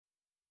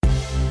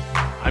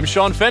I'm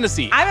Sean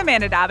Fennessy. I'm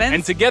Amanda Dobbins.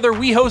 And together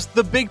we host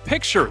The Big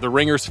Picture, the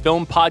Ringer's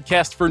film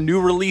podcast for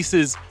new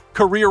releases,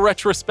 career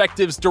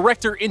retrospectives,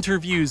 director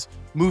interviews,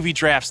 movie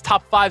drafts,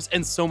 top fives,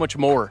 and so much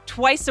more.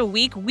 Twice a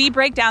week, we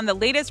break down the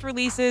latest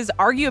releases,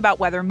 argue about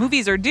whether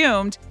movies are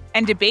doomed,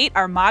 and debate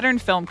our modern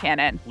film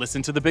canon.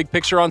 Listen to The Big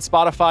Picture on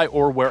Spotify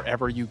or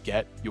wherever you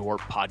get your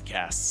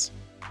podcasts.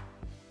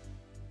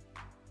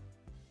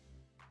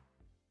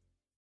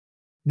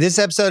 This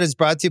episode is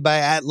brought to you by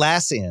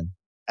Atlassian.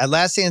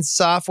 Atlassian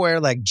software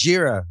like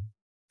Jira,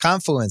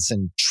 Confluence,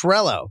 and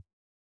Trello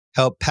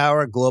help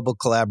power global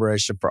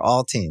collaboration for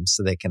all teams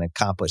so they can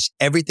accomplish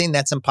everything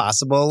that's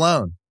impossible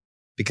alone.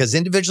 Because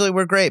individually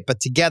we're great, but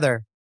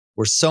together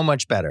we're so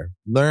much better.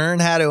 Learn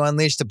how to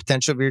unleash the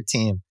potential of your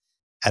team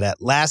at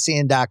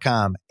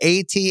Atlassian.com.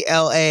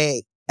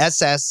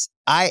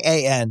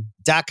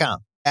 Atlassian.com.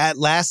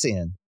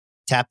 Atlassian.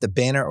 Tap the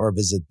banner or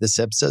visit this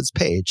episode's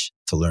page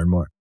to learn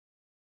more.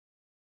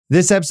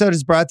 This episode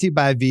is brought to you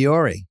by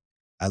Vuori.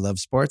 I love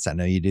sports. I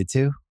know you do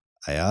too.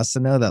 I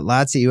also know that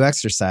lots of you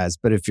exercise,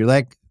 but if you're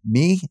like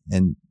me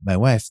and my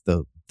wife,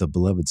 the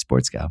beloved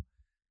sports gal,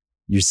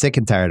 you're sick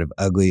and tired of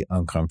ugly,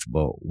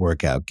 uncomfortable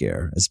workout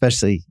gear.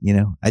 Especially,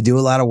 I do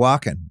a lot of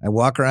walking. I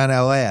walk around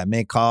LA. I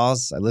make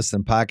calls. I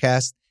listen to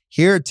podcasts.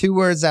 Here are two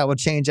words that will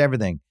change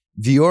everything.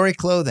 Vuori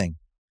Clothing,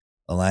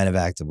 a line of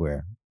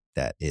activewear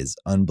that is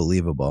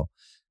unbelievable.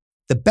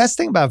 The best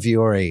thing about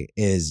Vuori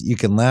is you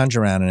can lounge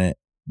around in it.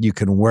 You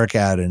can work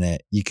out in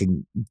it. You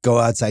can go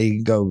outside. You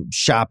can go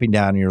shopping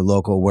down in your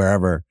local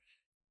wherever.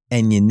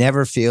 And you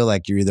never feel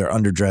like you're either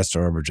underdressed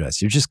or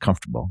overdressed. You're just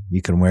comfortable.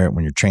 You can wear it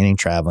when you're training,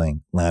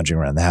 traveling, lounging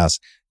around the house.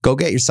 Go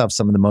get yourself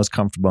some of the most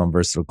comfortable and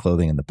versatile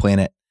clothing on the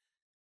planet.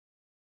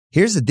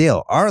 Here's the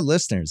deal. Our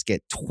listeners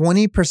get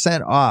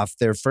 20% off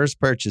their first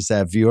purchase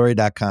at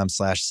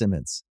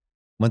Vuori.com/Simmons.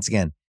 Once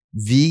again,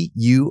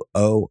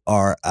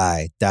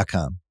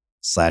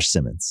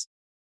 Vuori.com/Simmons.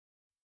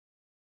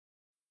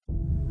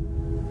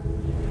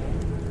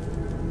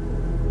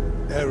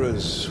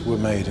 Errors were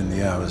made in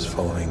the hours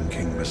following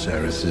King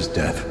Viserys'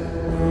 death.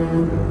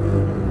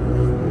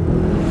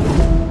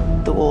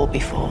 The war be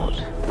fought.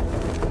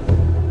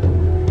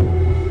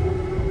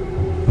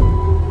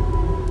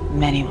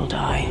 Many will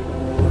die.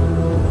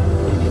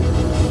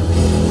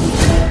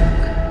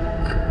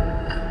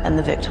 And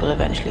the victor will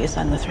eventually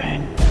ascend the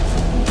throne.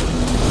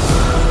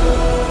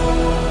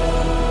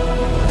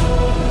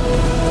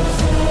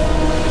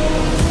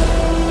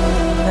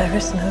 There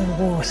is no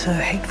war so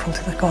hateful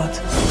to the gods.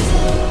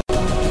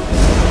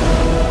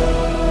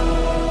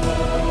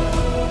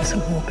 It's a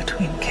war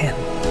between kin.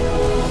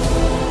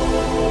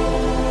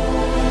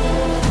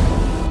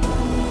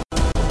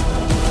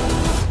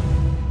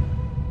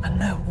 And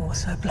no war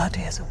so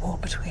bloody as a war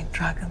between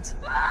dragons.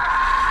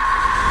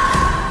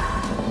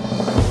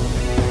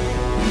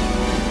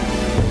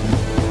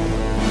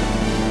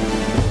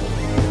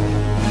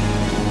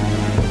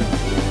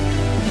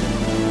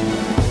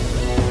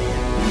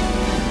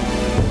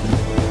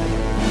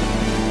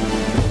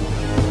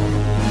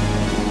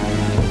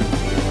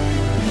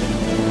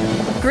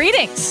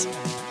 Greetings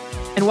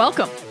and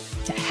welcome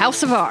to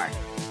House of R,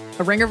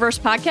 a Ringerverse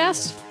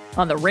podcast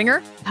on the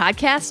Ringer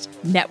Podcast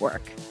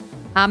Network.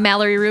 I'm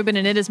Mallory Rubin,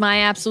 and it is my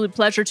absolute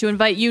pleasure to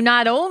invite you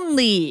not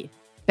only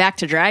back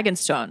to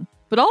Dragonstone,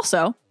 but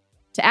also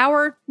to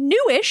our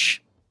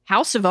newish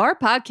House of R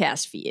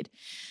podcast feed.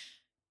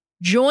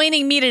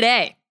 Joining me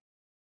today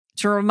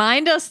to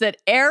remind us that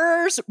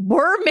errors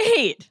were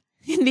made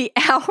in the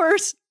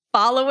hours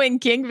following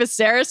King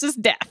Viserys'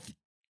 death.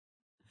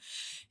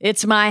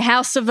 It's my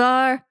House of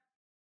R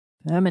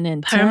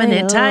permanent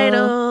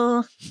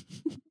title.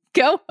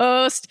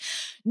 Co-host,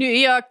 New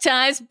York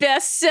Times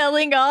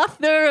best-selling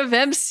author of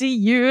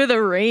MCU,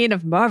 The Reign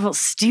of Marvel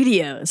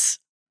Studios,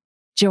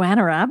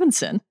 Joanna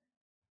Robinson.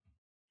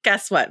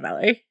 Guess what,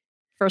 Mallory?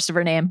 First of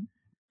her name.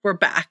 We're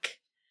back.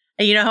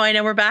 And you know how I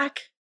know we're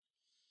back?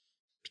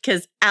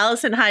 Because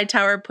Allison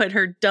Hightower put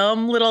her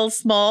dumb little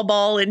small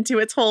ball into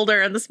its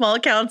holder and the small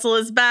council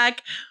is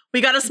back.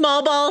 We got a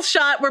small ball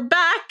shot. We're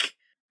back.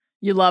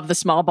 You love the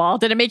small ball.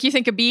 Did it make you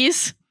think of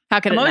bees? How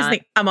could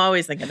I'm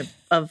always thinking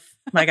of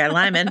my guy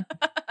Lyman.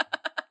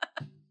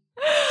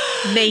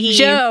 May he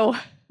Joe,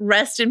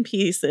 rest in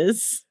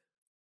pieces.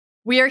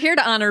 We are here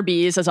to honor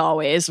bees, as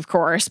always, of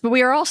course, but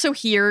we are also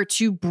here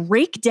to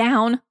break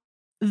down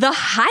the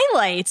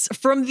highlights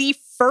from the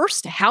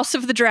first House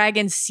of the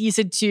Dragon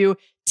Season 2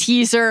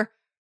 teaser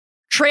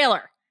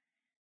trailer.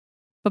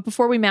 But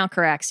before we mount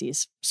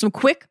Caraxes, some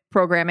quick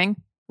programming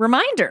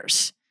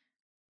reminders.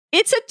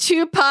 It's a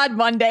 2-pod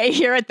Monday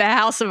here at the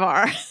House of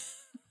R.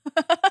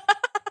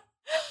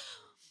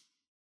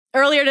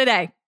 Earlier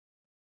today,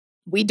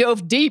 we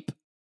dove deep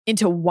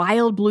into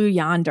Wild Blue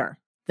Yonder,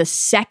 the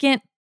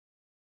second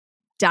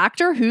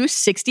Doctor Who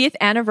 60th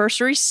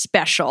anniversary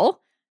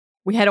special.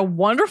 We had a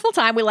wonderful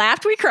time. We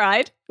laughed, we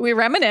cried, we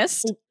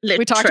reminisced. Literally.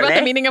 We talked about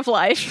the meaning of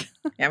life.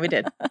 Yeah, we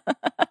did.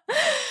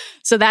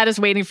 So that is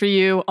waiting for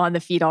you on the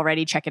feed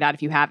already. Check it out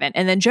if you haven't.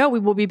 And then, Joe, we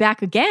will be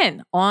back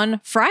again on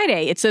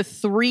Friday. It's a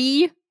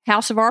 3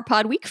 House of R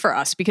pod week for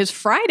us because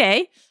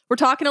Friday, we're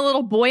talking a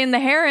little Boy and the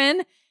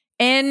Heron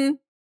and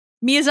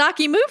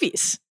Miyazaki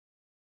movies.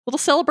 Little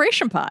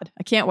celebration pod.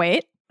 I can't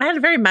wait. I had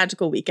a very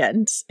magical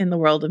weekend in the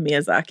world of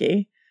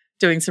Miyazaki,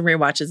 doing some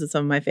rewatches of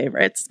some of my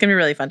favorites. It's going to be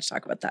really fun to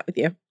talk about that with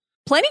you.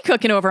 Plenty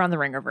cooking over on the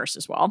Ringerverse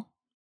as well.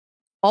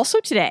 Also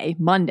today,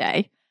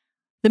 Monday,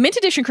 the Mint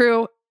Edition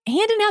crew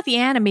handing out the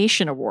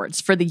animation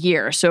awards for the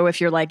year. So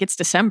if you're like, it's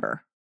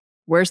December,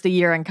 where's the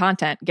year-end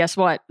content? Guess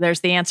what?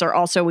 There's the answer.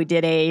 Also, we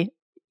did a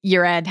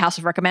year-end House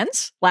of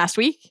Recommends last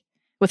week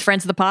with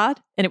friends of the pod,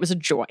 and it was a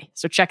joy.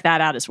 So check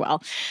that out as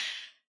well.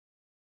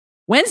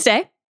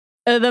 Wednesday,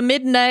 the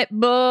Midnight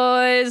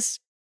Boys.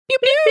 Pew,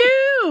 pew,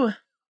 pew.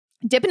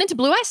 Dipping into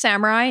Blue Eye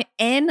Samurai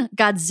and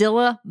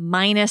Godzilla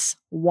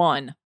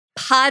 -1.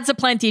 Pods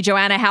aplenty,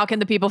 Joanna. How can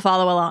the people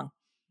follow along?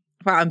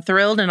 Wow, I'm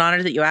thrilled and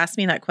honored that you asked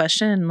me that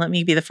question, and let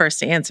me be the first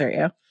to answer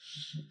you.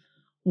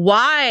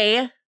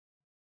 Why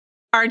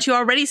aren't you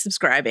already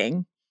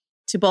subscribing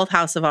to both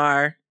House of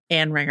R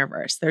and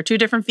Ringerverse? There are 2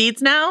 different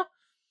feeds now.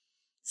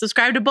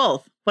 Subscribe to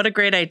both. What a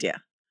great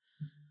idea.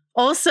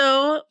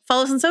 Also,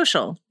 follow us on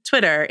social,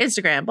 Twitter,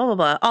 Instagram, blah, blah,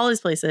 blah, all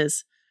these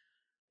places.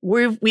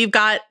 We've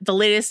got the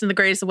latest and the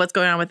greatest of what's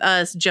going on with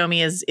us.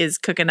 Jomi is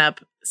cooking up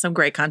some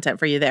great content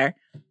for you there.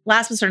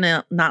 Last but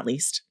certainly not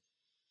least,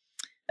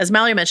 as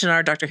Mallory mentioned on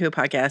our Doctor Who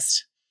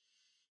podcast,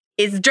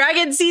 it's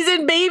dragon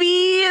season,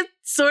 baby!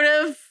 Sort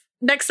of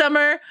next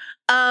summer.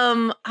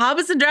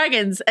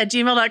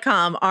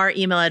 hobbitsanddragons@gmail.com. Our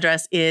email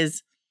address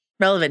is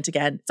relevant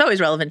again. It's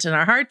always relevant in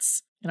our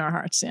hearts. In our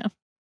hearts, yeah.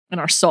 In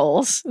our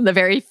souls, the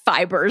very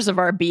fibers of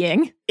our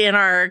being. In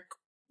our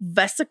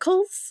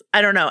vesicles?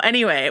 I don't know.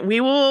 Anyway,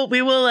 we will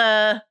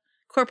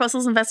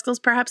corpuscles and vesicles,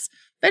 perhaps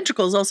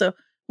ventricles also.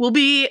 We'll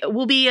be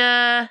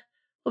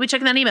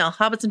checking that email,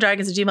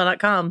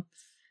 hobbitsanddragons@gmail.com.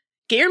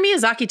 Get your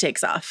Miyazaki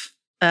takes off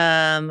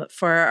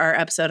for our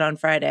episode on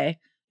Friday.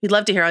 We'd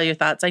love to hear all your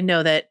thoughts. I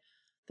know that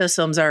those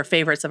films are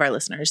favorites of our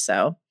listeners,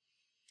 so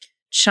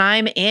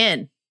chime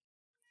in.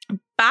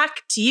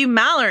 Back to you,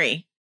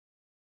 Mallory.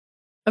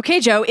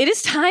 Okay, Joe, it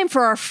is time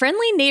for our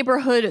friendly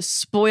neighborhood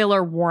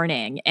spoiler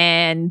warning.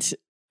 And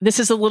this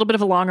is a little bit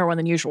of a longer one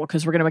than usual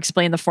because we're going to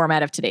explain the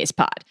format of today's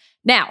pod.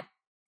 Now,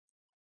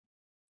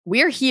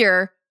 we're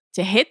here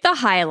to hit the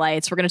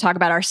highlights. We're going to talk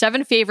about our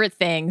 7 favorite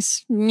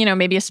things. You know,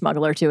 maybe a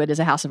smuggler to it is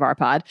a House of R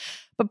pod.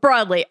 But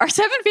broadly, our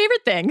 7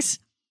 favorite things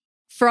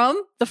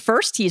from the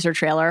first teaser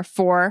trailer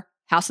for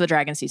House of the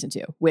Dragon Season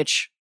 2,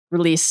 which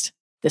released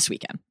this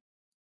weekend.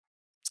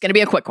 It's going to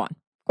be a quick one.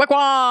 Quick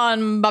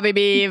one, Bobby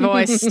B,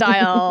 voice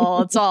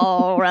style. It's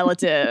all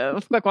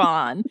relative. Quick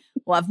one.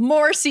 We'll have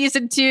more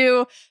season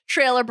 2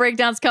 trailer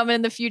breakdowns coming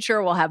in the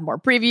future. We'll have more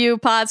preview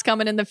pods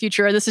coming in the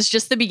future. This is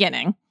just the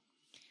beginning.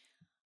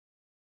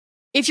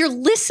 If you're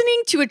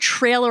listening to a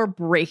trailer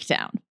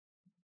breakdown,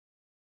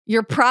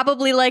 you're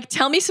probably like,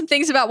 tell me some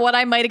things about what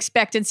I might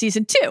expect in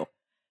season 2.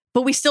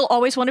 But we still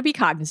always want to be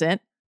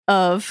cognizant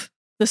of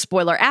the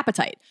spoiler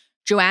appetite.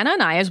 Joanna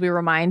and I, as we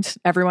remind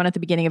everyone at the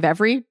beginning of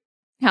every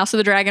House of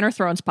the Dragon or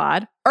Thrones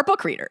pod, are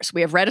book readers.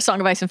 We have read A Song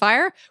of Ice and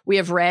Fire. We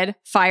have read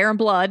Fire and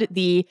Blood,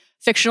 the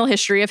fictional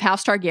history of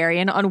House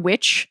Targaryen, on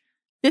which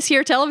this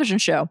here television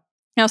show,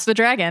 House of the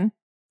Dragon,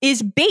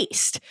 is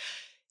based.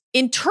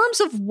 In terms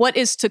of what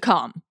is to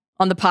come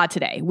on the pod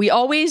today, we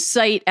always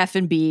cite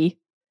F&B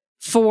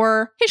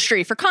for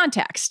history, for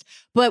context.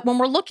 But when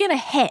we're looking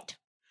ahead.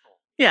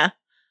 Yeah.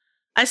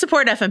 I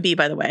support F&B,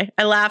 by the way.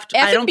 I laughed.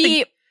 F&B, I don't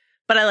think,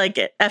 but I like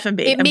it.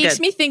 F&B. It makes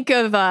me think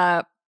of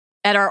at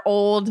our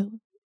old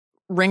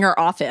Ringer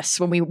office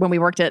when we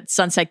worked at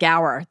Sunset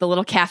Gower. The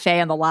little cafe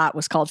on the lot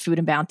was called Food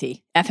and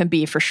Bounty,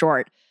 F&B for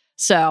short.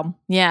 So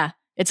yeah,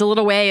 it's a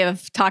little way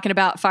of talking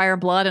about Fire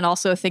and Blood and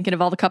also thinking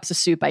of all the cups of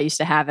soup I used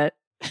to have at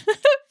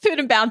Food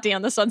and Bounty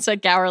on the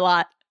Sunset Gower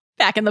lot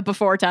back in the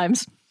before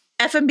times.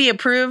 F&B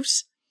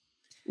approved.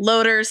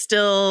 Loader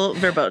still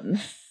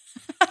verboten.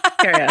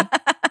 Carry on.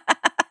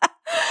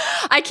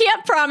 I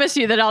can't promise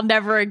you that I'll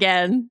never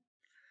again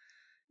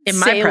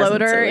say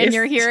loader in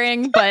your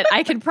hearing, but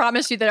I can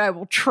promise you that I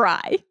will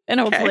try. And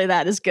hopefully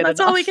that is good enough. That's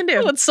all we can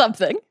do. That's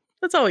something.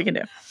 That's all we can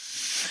do.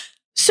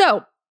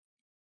 So,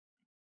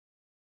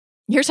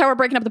 here's how we're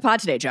breaking up the pod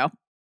today, Joe.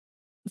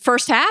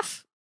 First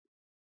half,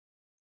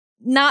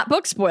 not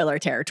book spoiler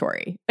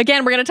territory.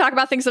 Again, we're going to talk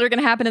about things that are going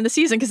to happen in the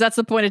season because that's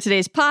the point of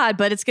today's pod,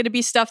 but it's going to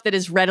be stuff that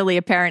is readily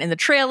apparent in the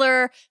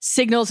trailer,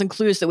 signals and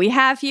clues that we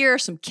have here,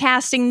 some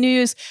casting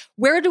news.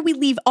 Where do we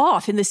leave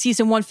off in the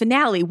season 1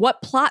 finale?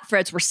 What plot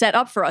threads were set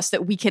up for us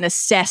that we can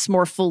assess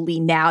more fully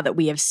now that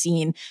we have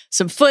seen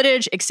some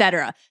footage,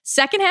 etc.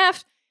 Second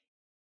half,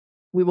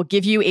 we will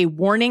give you a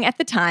warning at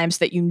the times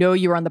that you know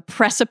you're on the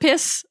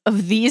precipice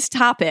of these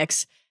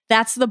topics.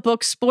 That's the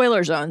book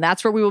spoiler zone.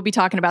 That's where we will be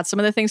talking about some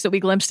of the things that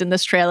we glimpsed in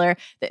this trailer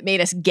that made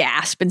us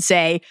gasp and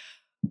say,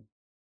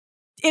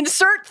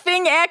 insert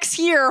thing X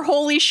here.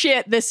 Holy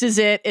shit, this is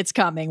it. It's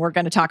coming. We're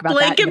going to talk about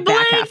that in the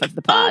back half of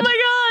the pod. Oh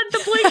my God,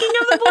 the blinking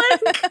of the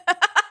blink.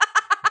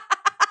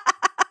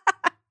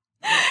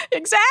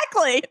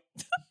 Exactly.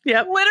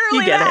 Yep. Literally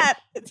You get that.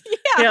 it.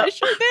 Yeah,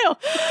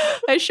 Yep.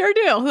 I sure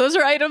do. Those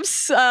are items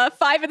 5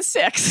 and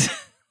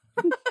 6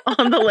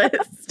 On the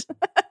list.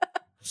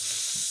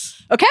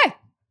 Okay,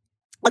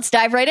 let's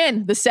dive right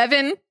in. The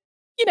 7,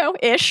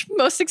 ish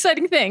most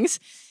exciting things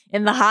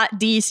in the Hot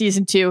D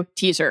Season 2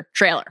 teaser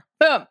trailer.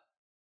 Boom.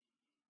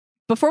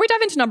 Before we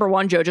dive into number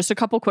 1, Joe, just a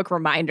couple quick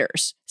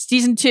reminders.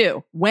 Season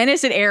 2, when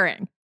is it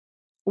airing?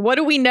 What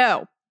do we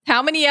know?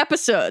 How many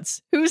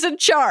episodes? Who's in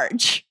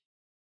charge?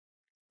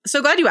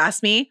 So glad you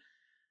asked me.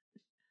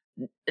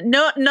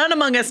 No, none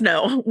among us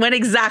know when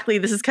exactly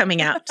this is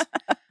coming out.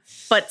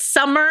 But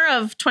summer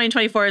of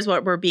 2024 is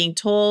what we're being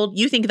told.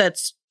 You think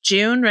that's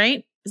June,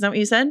 right? Is that what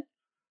you said?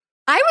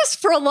 I was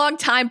for a long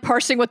time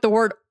parsing what the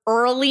word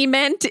early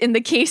meant in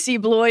the Casey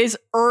Bloys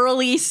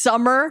early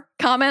summer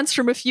comments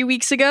from a few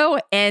weeks ago.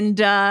 And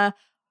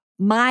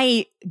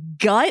my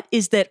gut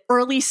is that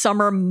early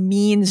summer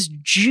means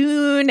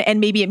June, and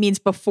maybe it means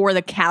before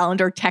the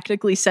calendar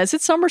technically says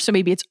it's summer. So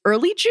maybe it's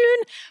early June,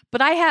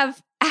 but I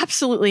have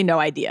absolutely no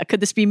idea.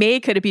 Could this be May?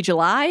 Could it be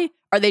July?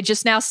 Are they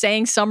just now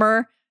saying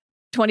summer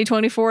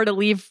 2024 to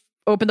leave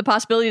open the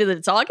possibility that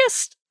it's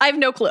August? I have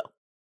no clue.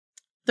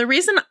 The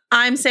reason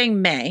I'm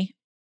saying May,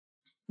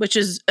 which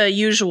is a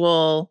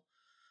usual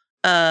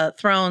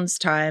Thrones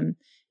time,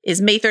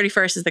 is May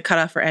 31st is the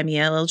cutoff for Emmy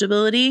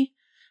eligibility.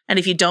 And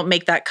if you don't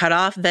make that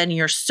cutoff, then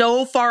you're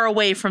so far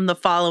away from the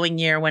following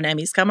year when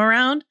Emmys come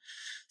around.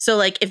 So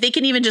like if they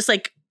can even just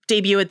like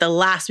debut it the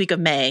last week of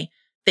May,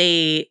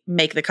 they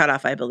make the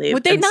cutoff, I believe.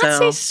 Would they not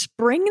say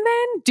spring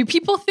then? Do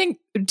people think,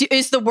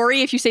 is the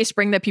worry if you say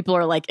spring that people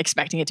are like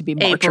expecting it to be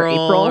March or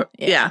April?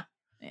 Yeah.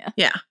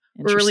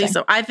 Early.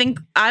 So I think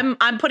I'm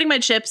putting my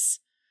chips,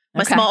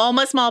 all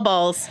my small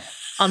balls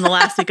on the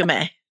last week of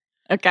May.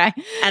 Okay.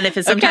 And if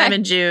it's sometime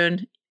in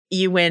June,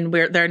 you win.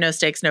 There are no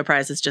stakes, no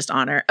prizes, just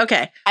honor.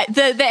 Okay.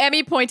 The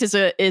Emmy point is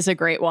a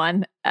great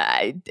one.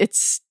 I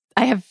just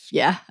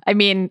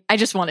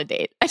want a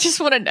date. I just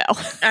want to know.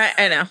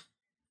 I know.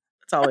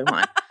 That's all we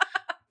want.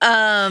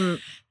 How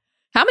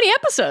many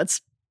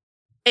episodes?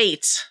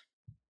 8.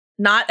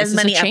 Not as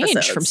many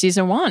episodes from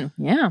season 1.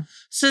 Yeah.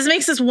 So this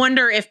makes us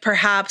wonder if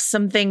perhaps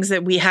some things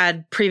that we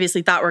had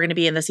previously thought were going to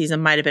be in the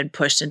season might have been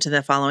pushed into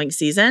the following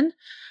season.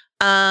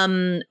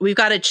 We've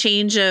got a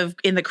change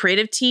in the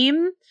creative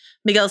team.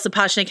 Miguel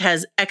Sapochnik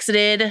has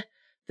exited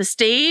the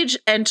stage.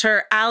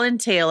 Enter Alan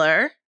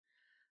Taylor,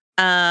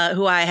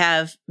 who I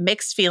have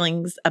mixed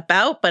feelings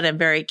about, but I'm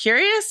very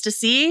curious to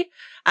see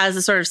as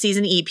a sort of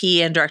season EP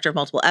and director of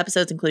multiple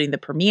episodes, including the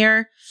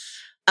premiere.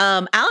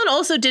 Alan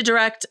also did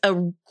direct a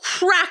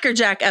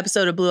crackerjack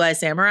episode of Blue Eye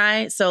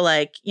Samurai. So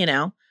like,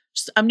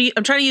 I'm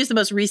trying to use the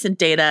most recent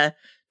data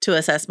to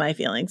assess my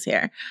feelings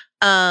here.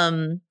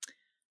 No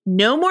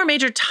more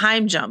major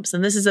time jumps.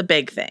 And this is a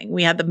big thing.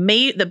 We had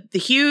the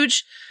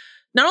huge,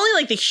 not only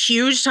like the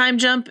huge time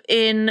jump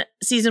in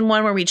season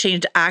 1 where we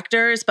changed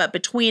actors, but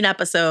between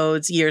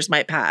episodes, years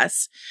might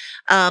pass.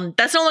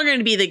 That's no longer going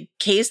to be the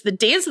case. The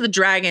Dance of the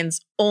Dragons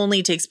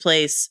only takes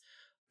place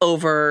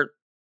over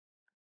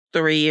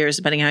 3 years,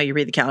 depending on how you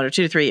read the calendar,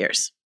 2 to 3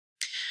 years.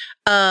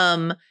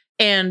 And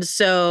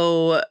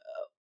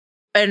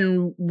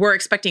we're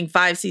expecting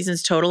 5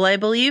 seasons total, I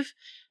believe.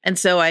 And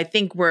so I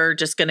think we're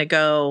just going to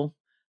go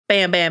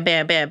bam, bam,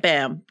 bam, bam,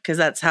 bam, because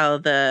that's how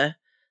the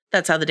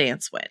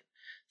dance went.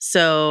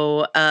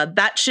 So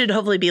that should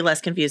hopefully be less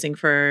confusing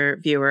for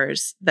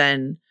viewers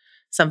than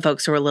some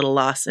folks who are a little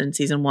lost in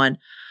season 1.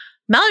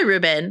 Mallory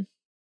Rubin,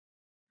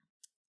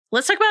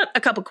 let's talk about a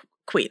couple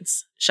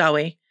queens, shall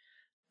we?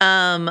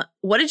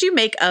 What did you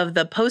make of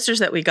the posters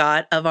that we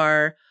got of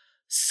our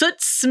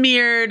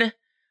soot-smeared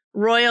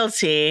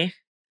royalty,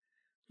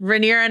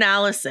 Rhaenyra and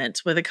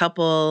Alicent, with a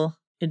couple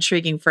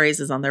intriguing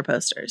phrases on their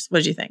posters? What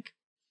did you think?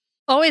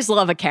 Always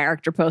love a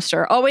character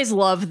poster. Always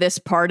love this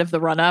part of the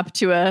run-up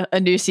to a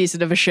new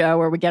season of a show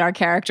where we get our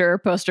character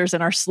posters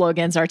and our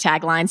slogans, our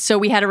taglines. So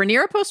we had a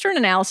Rhaenyra poster and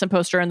an Alicent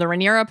poster, and the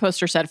Rhaenyra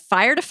poster said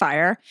fire to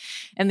fire,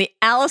 and the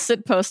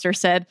Alicent poster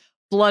said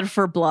blood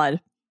for blood.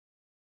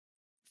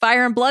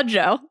 Fire and blood,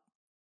 Joe.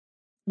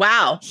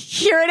 Wow.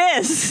 Here it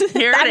is.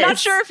 I'm not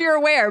sure if you're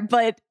aware,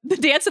 but the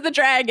Dance of the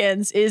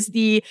Dragons is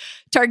the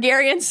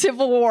Targaryen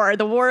Civil War,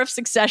 the War of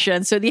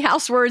Succession. So the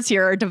house words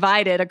here are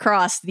divided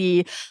across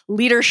the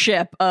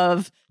leadership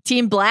of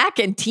Team Black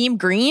and Team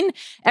Green.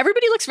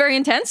 Everybody looks very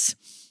intense.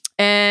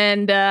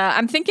 And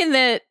I'm thinking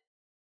that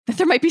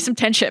there might be some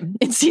tension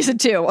in season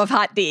 2 of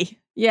Hot D.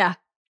 Yeah.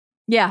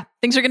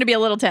 Things are going to be a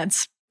little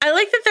tense. I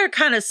like that they're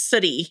kind of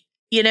sooty.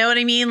 You know what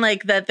I mean?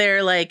 Like that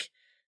they're like,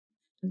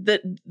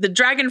 the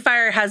dragon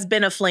fire has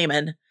been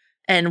aflamin',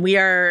 and we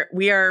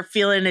are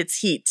feeling its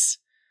heat.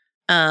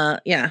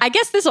 Yeah. I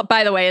guess this,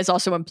 by the way, is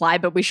also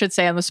implied, but we should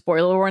say on the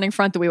spoiler warning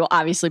front that we will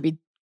obviously be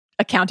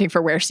accounting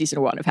for where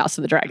season 1 of House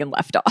of the Dragon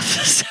left off.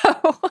 So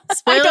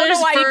spoilers I don't know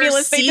why you'd be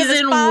listening to season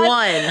this pod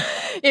 1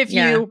 if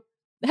you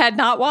had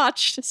not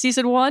watched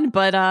season 1,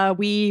 but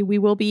we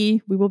will be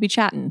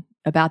chatting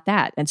about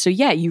that. And so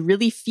you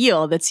really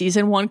feel that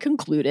season 1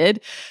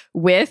 concluded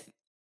with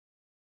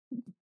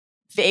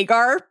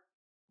Vhagar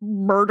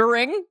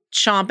murdering,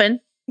 Chomping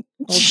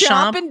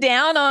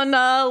down on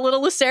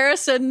little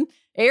Lucerys and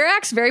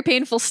Arax. Very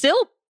painful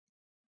still.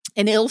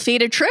 An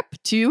ill-fated trip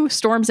to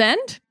Storm's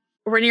End.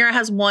 Rhaenyra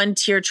has one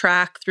tear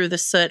track through the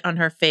soot on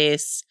her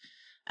face,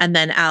 and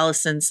then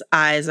Alicent's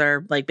eyes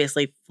are like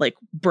basically like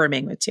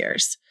brimming with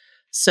tears.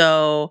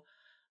 So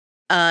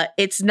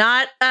it's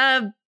not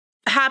a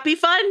happy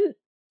fun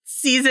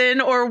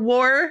season or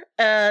war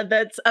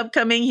that's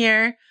upcoming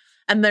here.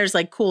 And there's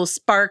like cool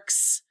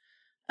sparks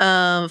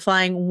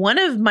flying. One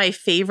of my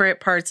favorite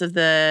parts of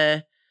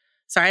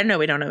sorry, I know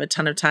we don't have a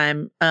ton of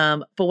time,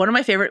 but one of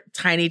my favorite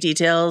tiny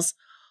details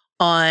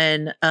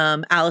on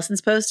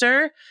Alicent's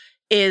poster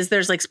is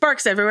there's like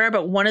sparks everywhere,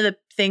 but one of the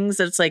things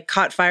that's like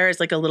caught fire is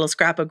like a little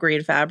scrap of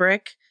green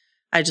fabric.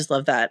 I just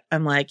love that.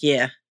 I'm like,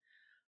 yeah.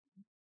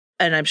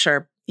 And I'm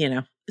sure,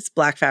 it's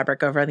black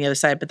fabric over on the other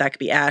side, but that could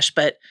be ash,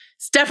 but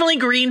it's definitely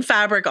green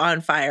fabric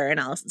on fire in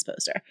Alicent's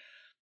poster.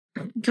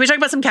 Can we talk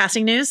about some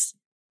casting news?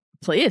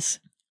 Please.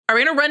 Are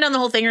we going to run down the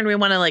whole thing, or do we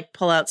want to like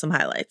pull out some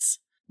highlights?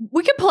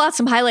 We can pull out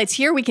some highlights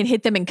here. We can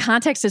hit them in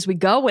context as we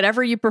go,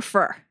 whatever you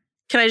prefer.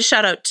 Can I just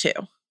shout out 2?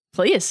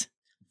 Please.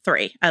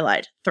 3. I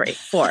lied. 3,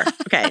 4.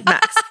 Okay,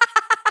 max.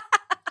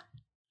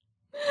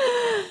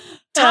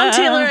 Tom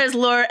Taylor as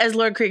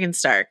Lord Cregan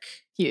Stark.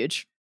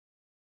 Huge.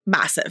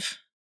 Massive.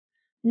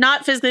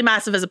 Not physically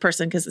massive as a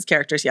person because his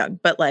character's young,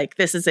 but like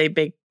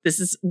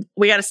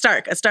we got a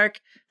Stark. A Stark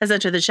has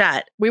entered the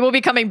chat. We will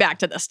be coming back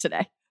to this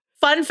today.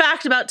 Fun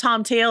fact about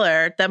Tom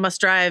Taylor that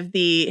must drive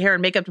the hair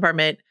and makeup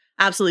department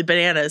absolutely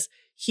bananas.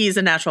 He's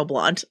a natural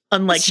blonde,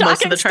 unlike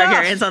most of the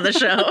Targaryens on the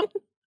show.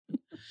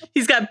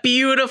 He's got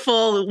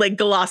beautiful, like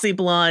glossy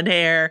blonde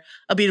hair,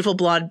 a beautiful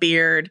blonde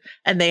beard,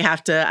 and they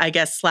have to, I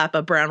guess, slap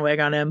a brown wig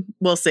on him.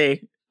 We'll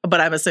see, but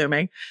I'm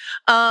assuming.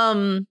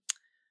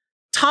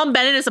 Tom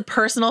Bennett is a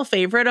personal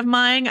favorite of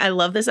mine. I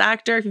love this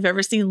actor. If you've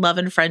ever seen Love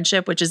and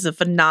Friendship, which is a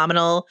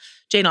phenomenal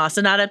Jane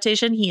Austen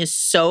adaptation, he is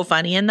so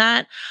funny in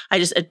that. I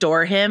just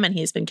adore him, and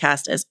he's been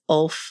cast as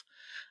Ulf.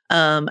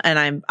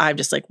 And I'm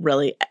just like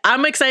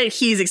I'm excited.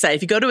 He's excited.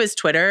 If you go to his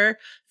Twitter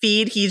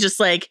feed, he's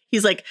like,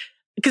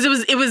 because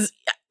it was.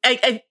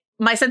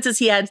 My sense is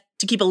he had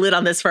to keep a lid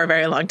on this for a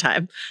very long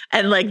time.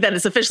 And like then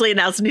it's officially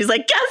announced and he's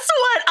like, guess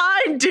what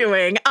I'm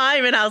doing?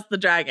 I'm in House of the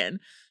Dragon.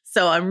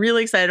 So I'm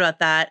really excited about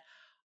that.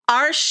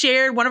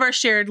 One of our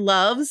shared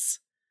loves,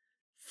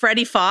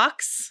 Freddie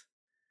Fox,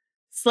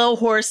 Slow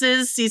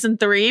Horses, season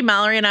 3.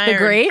 Mallory and I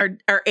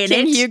are in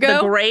King it.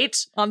 Hugo The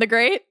Great. On The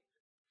Great.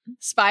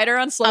 Spider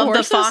on Slow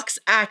Horses. The Fox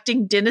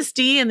acting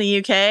dynasty in the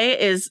UK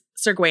is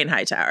Sir Gawain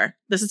Hightower.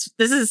 This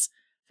is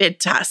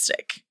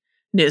fantastic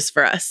news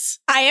for us.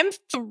 I am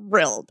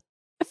thrilled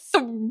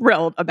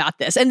about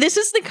this. And this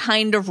is the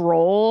kind of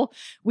role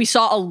we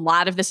saw a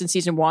lot of this in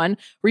season 1,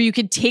 where you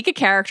could take a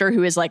character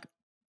who is like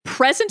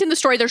present in the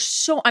story.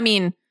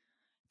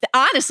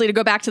 Honestly, to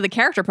go back to the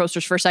character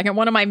posters for a second,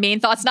 one of my main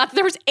thoughts, not that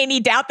there was any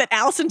doubt that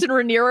Alicent and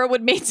Rhaenyra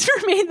would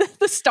remain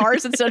the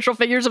stars and central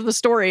figures of the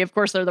story. Of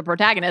course, they're the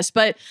protagonists,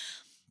 but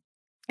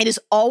it is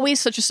always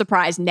such a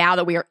surprise now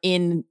that we are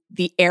in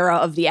the era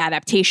of the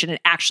adaptation and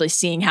actually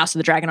seeing House of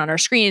the Dragon on our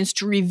screens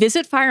to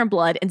revisit Fire and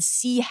Blood and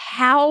see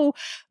how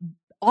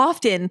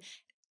often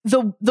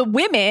the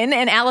women,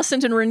 and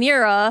Alicent and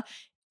Rhaenyra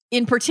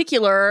in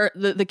particular,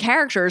 the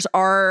characters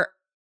are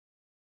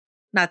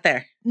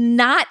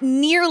not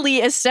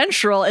nearly as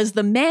central as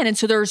the men. And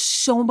so there's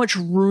so much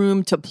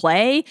room to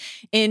play.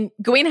 In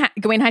Gawain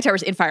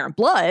Hightower's in Fire and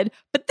Blood,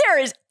 but there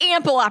is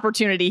ample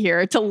opportunity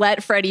here to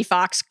let Freddie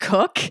Fox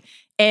cook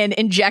and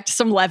inject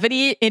some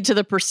levity into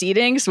the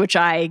proceedings, which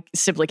I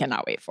simply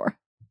cannot wait for.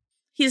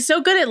 He's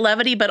so good at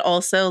levity, but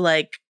also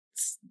like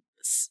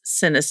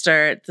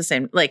sinister at the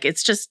same. Like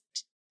it's just,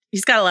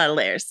 he's got a lot of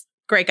layers.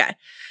 Great guy.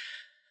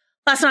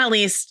 Last but not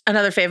least,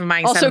 another fave of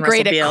mine. Also Simon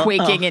great Russell at Beale.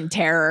 quaking in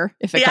terror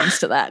if it comes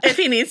to that. If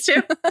he needs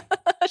to.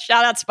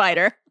 Shout out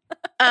Spider.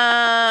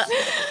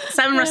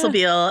 Simon Russell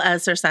Beale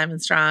as Sir Simon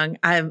Strong.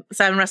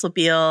 Simon Russell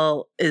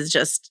Beale is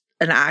just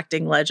an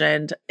acting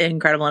legend,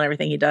 incredible in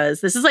everything he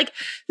does. This is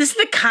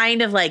the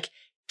kind of like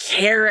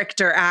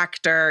character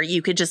actor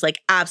you could just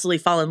like absolutely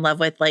fall in love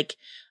with, like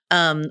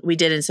we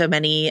did in so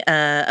many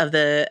of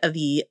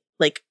the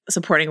like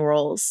supporting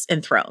roles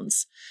in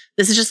Thrones.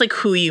 This is just like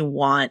who you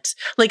want.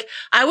 Like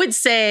I would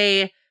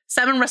say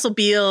Simon Russell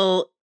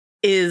Beale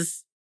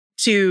is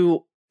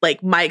to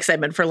like my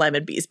excitement for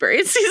Lemon Beesbury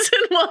in season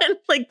 1.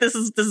 Like this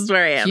is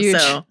where I am. Huge.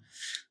 So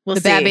we'll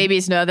see. The bad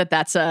babies know that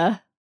that's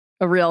a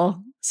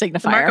real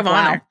signifier. Mark of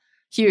honor.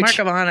 Huge. Mark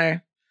of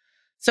honor.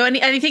 So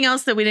anything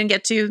else that we didn't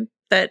get to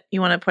that you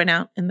want to point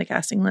out in the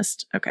casting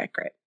list? Okay,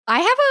 great. I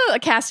have a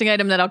casting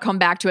item that I'll come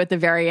back to at the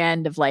very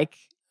end of like,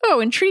 oh,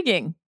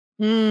 intriguing.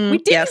 We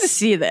didn't even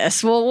see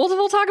this.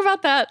 We'll talk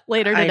about that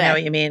later today. I know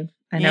what you mean.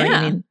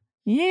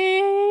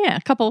 Yeah.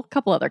 A couple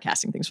other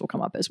casting things will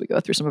come up as we go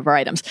through some of our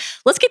items.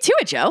 Let's get to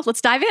it, Joe.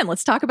 Let's dive in.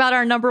 Let's talk about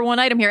our number 1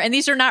 item here. And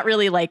these are not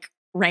really like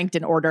ranked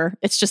in order.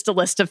 It's just a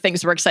list of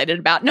things we're excited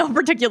about. No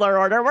particular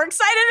order. We're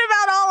excited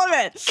about all of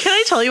it. Can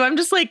I tell you, I'm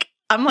like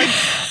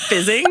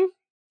fizzing.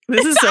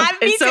 This is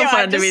so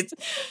fun to be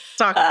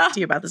talk to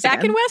you about this back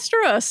again. in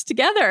Westeros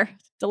together.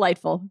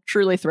 Delightful.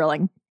 Truly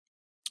thrilling.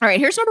 All right,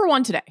 here's number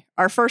one today.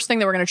 Our first thing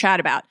that we're going to chat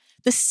about.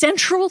 The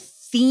central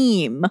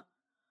theme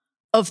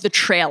of the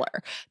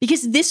trailer.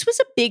 Because this was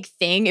a big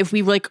thing if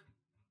we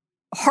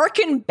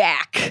harken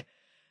back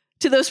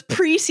to those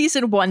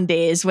pre-season 1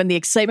 days when the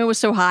excitement was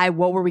so high.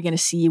 What were we going to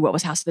see? What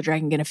was House of the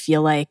Dragon going to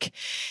feel like?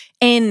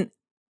 And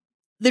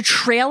the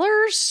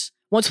trailers,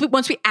 once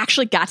we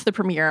actually got to the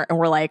premiere and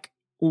we're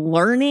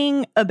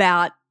learning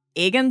about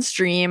Aegon's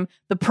dream,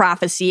 the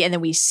prophecy, and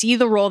then we see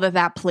the role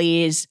that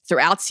plays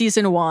throughout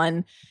season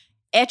 1,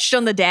 etched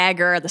on the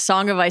dagger, the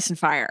Song of Ice and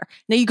Fire.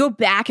 Now you go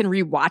back and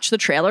rewatch the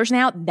trailers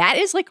now, that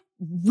is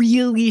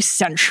really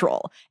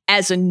central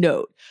as a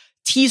note.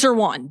 Teaser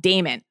 1,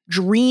 Daemon,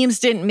 dreams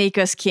didn't make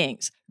us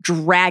kings,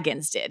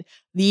 dragons did.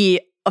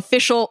 The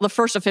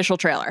first official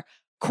trailer,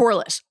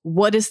 Corlys,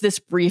 what is this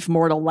brief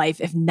mortal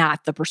life if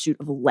not the pursuit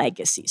of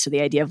legacy? So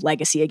the idea of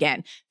legacy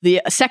again.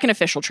 The second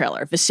official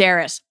trailer,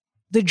 Viserys,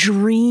 the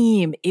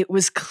dream, it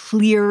was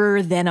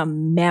clearer than a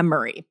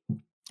memory.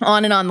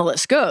 On and on the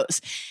list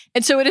goes.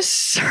 And so it is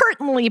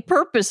certainly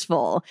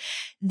purposeful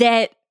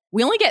that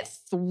we only get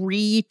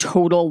 3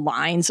 total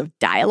lines of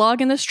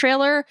dialogue in this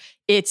trailer.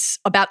 It's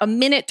about a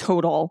minute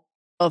total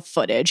of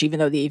footage, even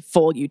though the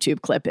full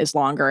YouTube clip is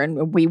longer.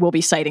 And we will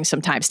be citing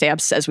some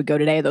timestamps as we go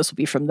today. Those will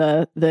be from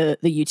the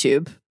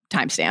YouTube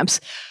timestamps.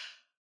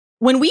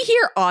 When we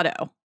hear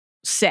Otto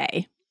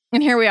say,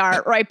 and here we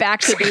are, right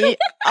back to the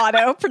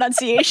Otto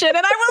pronunciation, and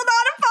I will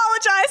not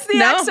apologize.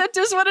 The accent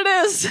is what it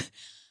is.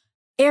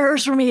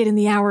 Errors were made in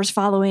the hours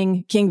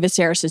following King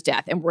Viserys'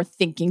 death. And we're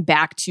thinking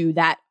back to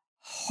that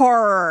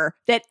horror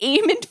that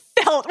Aemond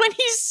felt when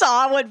he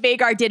saw what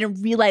Vhagar did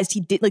and realized he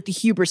did, the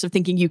hubris of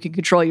thinking you can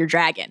control your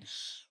dragon.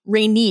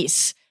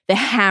 Rhaenys, the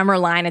hammer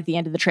line at the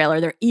end of the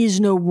trailer, there is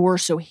no war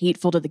so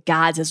hateful to the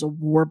gods as a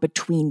war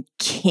between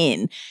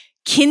kin.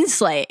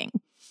 Kinslaying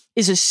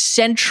is a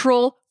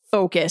central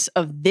focus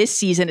of this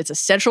season. It's a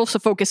central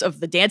focus of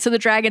the Dance of the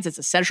Dragons. It's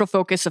a central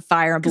focus of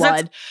Fire and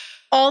Blood.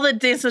 All that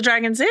Dance of the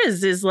Dragons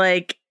is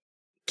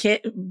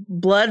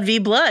blood v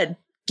blood.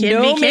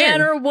 No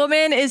man or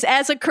woman is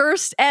as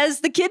accursed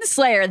as the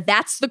Kinslayer.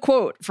 That's the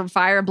quote from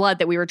Fire and Blood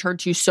that we returned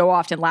to so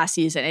often last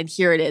season. And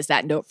here it is,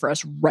 that note for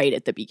us right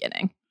at the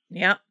beginning.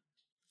 Yep.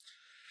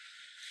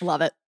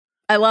 Love it.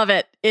 I love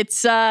it.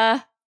 It's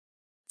going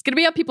to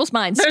be on people's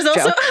minds. There's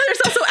also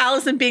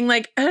Alicent being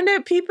oh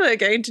no, people are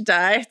going to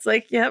die. It's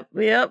yep.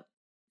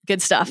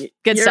 Good stuff.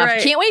 Good stuff.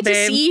 Right, Can't wait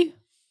babe. to see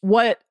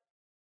what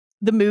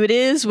the mood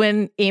is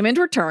when Aemond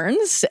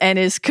returns and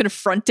is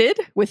confronted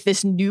with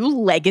this new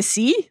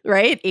legacy,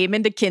 right?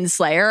 Aemond, a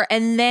Kinslayer,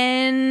 and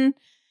then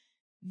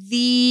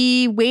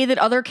the way that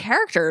other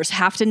characters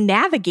have to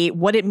navigate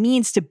what it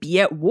means to be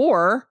at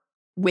war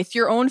with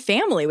your own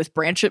family, with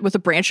a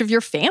branch of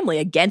your family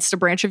against a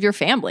branch of your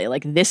family.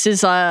 This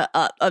is a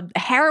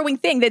harrowing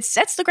thing that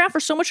sets the ground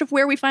for so much of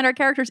where we find our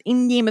characters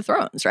in Game of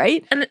Thrones,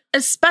 right? And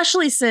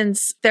especially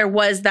since there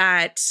was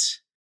that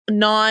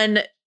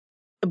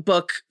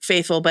non-book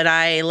faithful, but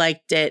I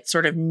liked it,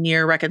 sort of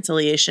near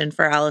reconciliation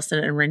for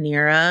Alicent and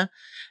Rhaenyra.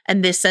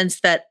 And this sense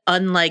that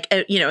unlike,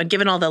 and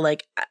given all the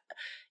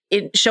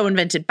show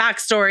invented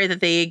backstory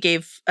that they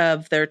gave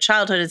of their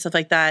childhood and stuff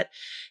like that,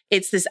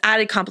 it's this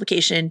added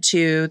complication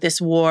to this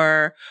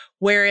war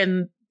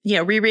wherein,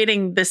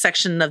 rereading this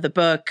section of the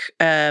book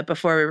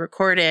before we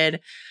recorded,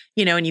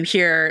 and you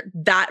hear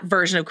that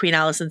version of Queen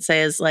Alicent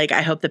says,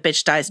 I hope the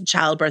bitch dies in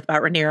childbirth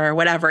about Rhaenyra or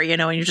whatever,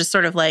 and you're just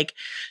sort of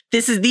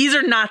these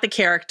are not the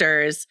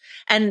characters.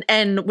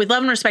 And with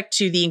love and respect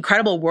to the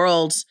incredible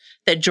world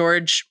that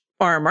George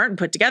R. R. Martin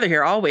put together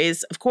here,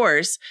 always, of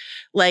course,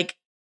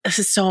 this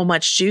is so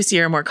much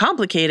juicier, more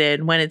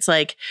complicated when it's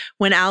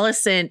when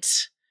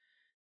Alicent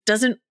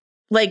doesn't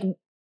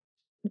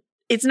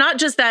it's not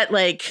just that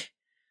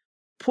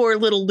poor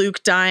little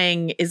Luke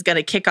dying is going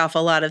to kick off a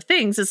lot of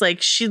things. It's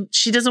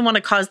she doesn't want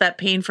to cause that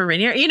pain for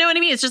Rhaenyra. You know what I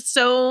mean? It's just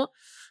so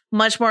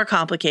much more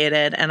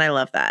complicated, and I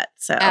love that.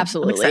 So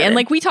absolutely. And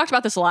we talked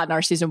about this a lot in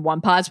our season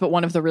 1 pods, but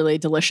one of the really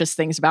delicious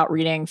things about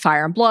reading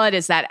Fire and Blood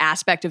is that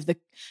aspect of the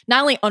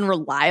not only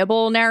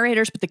unreliable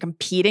narrators, but the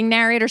competing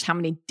narrators, how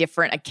many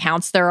different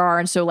accounts there are.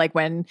 And so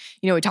when,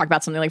 we talked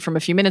about something from a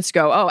few minutes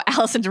ago,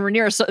 Alicent and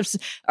Rhaenyra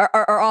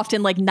are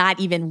often not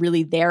even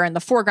really there in the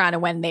foreground.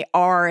 And when they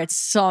are, it's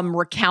some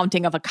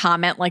recounting of a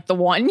comment like the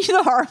one,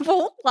 the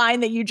horrible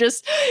line that you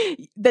just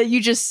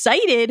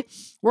cited.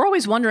 We're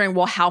always wondering,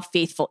 well, how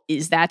faithful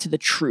is that to the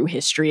true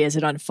history as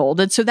it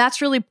unfolded? So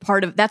that's really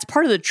part of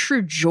the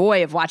true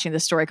joy of watching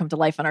this story come to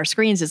life on our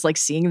screens, is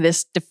seeing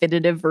this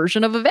definitive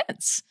version of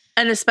events.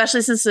 And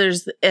especially since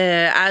there's,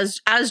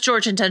 as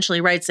George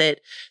intentionally writes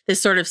it,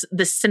 this sort of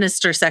this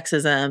sinister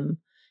sexism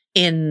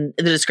in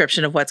the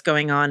description of what's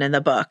going on in the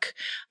book,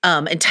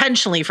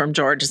 intentionally from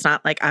George. It's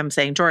not I'm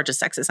saying George is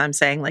sexist. I'm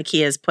saying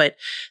he has put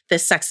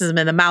this sexism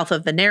in the mouth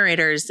of the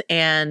narrators.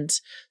 And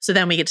so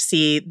then we get to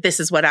see this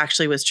is what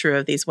actually was true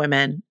of these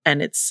women.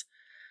 And it's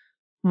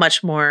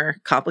much more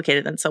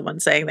complicated than someone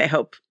saying they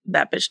hope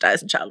that bitch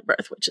dies in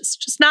childbirth, which is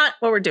just not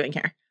what we're doing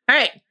here. All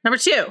right. Number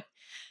 2.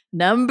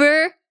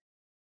 Number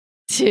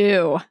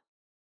 2.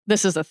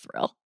 This is a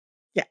thrill.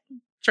 Yeah,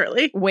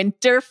 surely.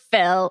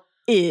 Winterfell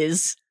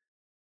is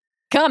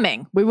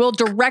coming. We will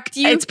direct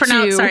you It's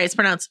pronounced, to... it's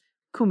pronounced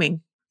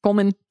Cooming.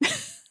 Coleman.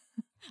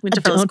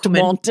 Winterfell is I don't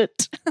want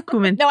it.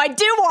 Cumin. No, I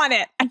do want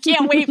it. I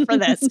can't wait for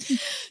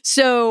this.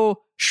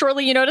 So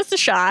shortly you notice the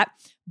shot,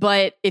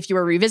 but if you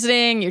are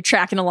revisiting, you're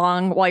tracking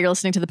along while you're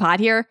listening to the pod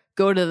here,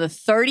 go to the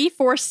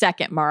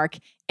 34-second mark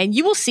and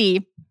you will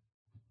see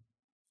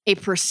a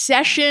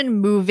procession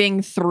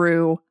moving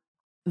through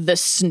the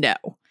snow.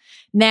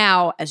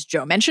 Now, as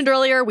Joe mentioned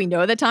earlier, we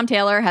know that Tom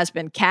Taylor has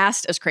been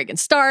cast as Cregan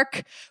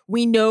Stark.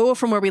 We know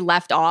from where we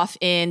left off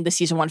in the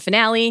season 1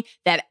 finale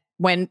that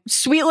when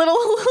sweet little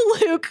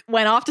Luke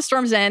went off to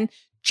Storm's End,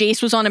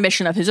 Jace was on a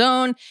mission of his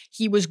own.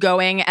 He was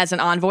going as an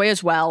envoy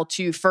as well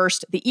to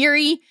first the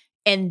Eyrie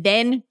and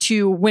then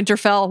to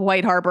Winterfell,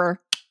 White Harbor.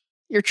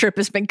 Your trip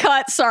has been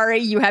cut. Sorry,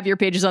 you have your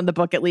pages on the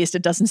book. At least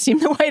it doesn't seem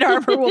that White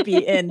Harbor will be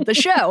in the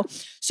show.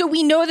 So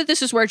we know that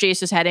this is where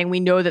Jace is heading. We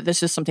know that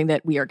this is something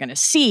that we are going to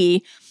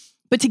see.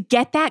 But to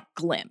get that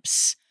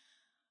glimpse,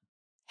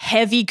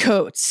 heavy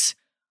coats,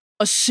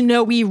 a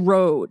snowy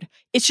road,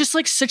 it's just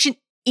like such an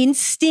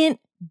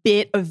instant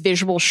bit of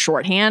visual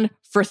shorthand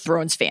for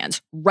Thrones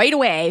fans right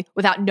away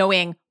without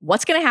knowing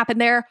what's going to happen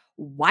there,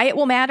 why it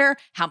will matter,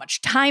 how much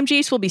time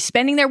Jace will be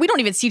spending there. We don't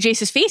even see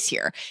Jace's face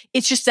here.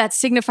 It's just that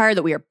signifier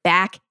that we are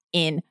back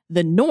in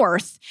the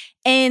North.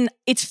 And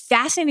it's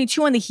fascinating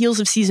too on the heels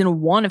of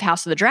season 1 of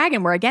House of the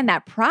Dragon, where again,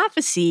 that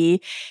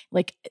prophecy,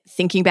 like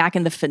thinking back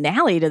in the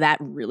finale to that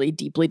really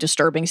deeply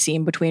disturbing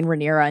scene between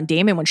Rhaenyra and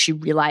Daemon when she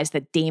realized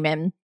that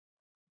Daemon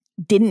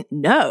didn't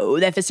know,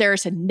 that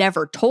Viserys had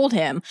never told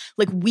him.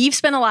 Like we've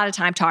spent a lot of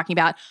time talking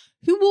about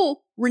who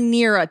will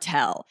Rhaenyra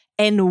tell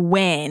and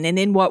when and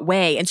in what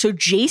way. And so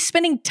Jace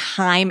spending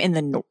time in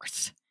the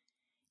North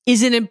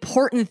is an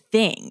important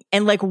thing.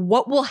 And like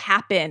what will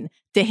happen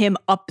to him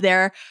up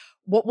there?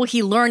 What will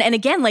he learn? And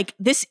again, like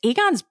this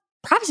Aegon's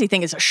prophecy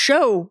thing is a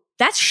show.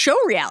 That's show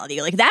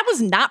reality. Like that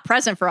was not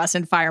present for us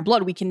in Fire and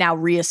Blood. We can now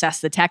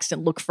reassess the text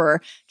and look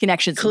for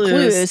connections and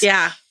clues.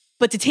 Yeah.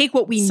 But to take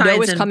what we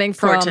know is coming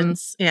from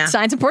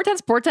signs and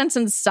portents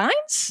and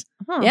signs.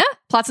 Huh. Yeah.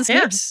 Plots and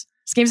schemes.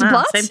 Schemes and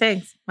plots. Same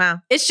things.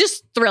 Wow. It's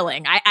just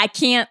thrilling. I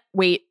can't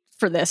wait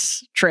for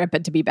this trip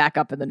and to be back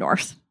up in the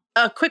North.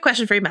 A quick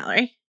question for you,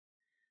 Mallory.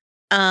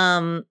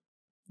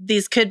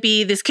 This could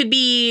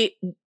be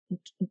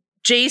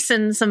Jace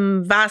and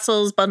some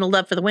vassals bundled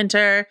up for the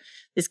winter.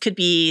 This could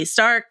be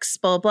Starks,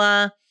 blah,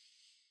 blah.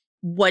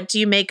 What do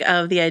you make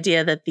of the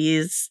idea that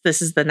this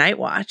is the Night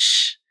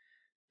Watch,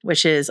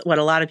 which is what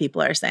a lot of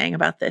people are saying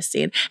about this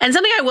scene? And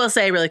something I will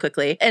say really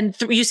quickly, and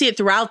you see it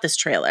throughout this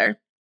trailer,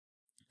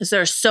 is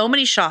there are so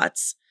many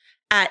shots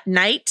at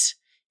night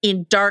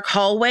in dark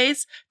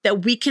hallways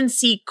that we can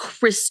see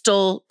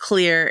crystal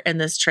clear in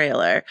this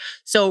trailer.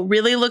 So it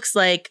really looks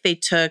like they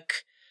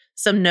took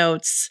some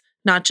notes,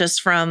 not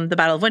just from the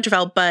Battle of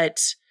Winterfell,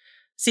 but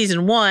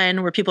season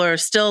 1, where people are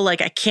still like,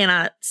 I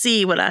cannot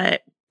see what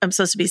I'm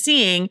supposed to be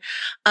seeing.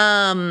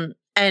 And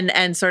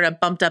sort of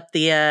bumped up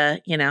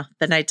the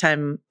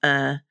nighttime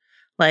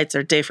lights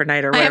or day for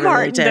night or whatever. I am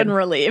heartened and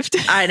relieved.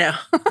 I know.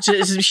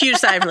 Just a huge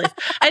sigh of relief.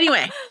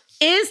 Anyway,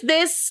 is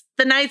this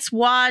the Night's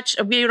Watch?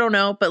 We don't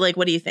know, but like,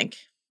 what do you think?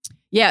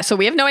 Yeah, so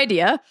we have no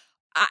idea.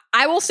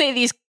 I will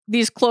say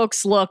these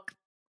cloaks look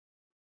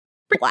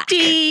black.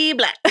 Pretty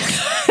black.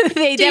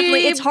 They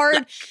definitely, it's hard.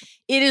 Black.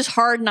 It is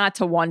hard not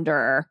to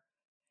wonder.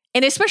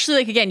 And especially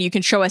like, again, you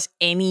could just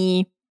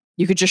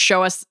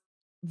show us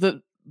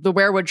the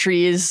weirwood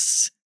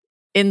trees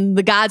in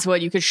the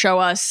Godswood. You could show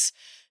us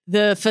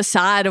the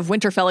facade of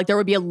Winterfell. Like there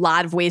would be a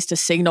lot of ways to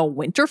signal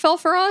Winterfell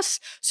for us.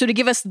 So to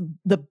give us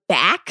the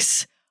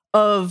backs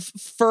of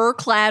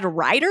fur-clad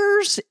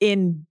riders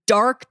in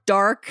dark,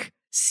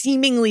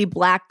 seemingly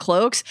black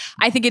cloaks,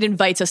 I think it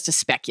invites us to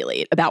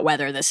speculate about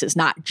whether this is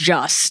not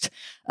just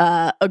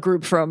a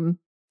group from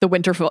the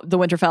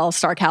Winterfell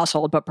Stark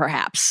household, but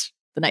perhaps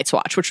the Night's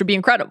Watch, which would be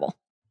incredible.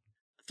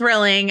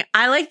 Thrilling.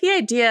 I like the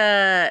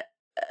idea,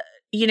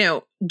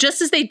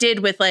 just as they did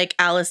with like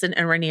Alicent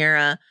and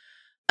Rhaenyra.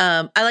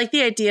 I like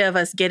the idea of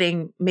us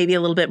getting maybe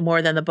a little bit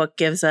more than the book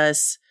gives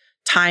us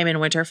time in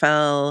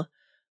Winterfell,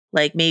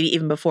 like maybe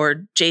even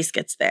before Jace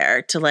gets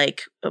there, to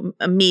like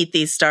meet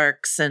these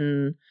Starks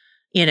and,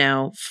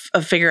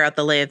 figure out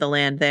the lay of the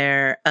land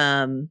there.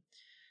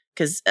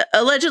 Because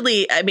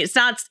allegedly, I mean,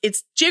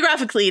 it's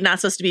geographically not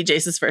supposed to be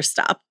Jace's first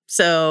stop.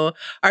 So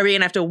are we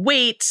going to have to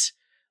wait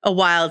a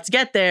while to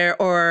get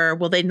there, or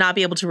will they not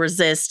be able to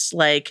resist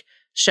like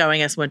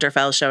showing us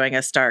Winterfell, showing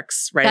us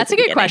Starks right That's at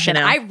the a good question.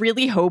 I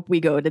really hope we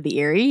go to the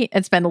Eyrie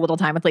and spend a little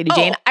time with Lady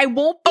Jane. I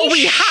won't be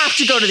we have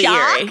to go to the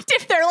Eyrie.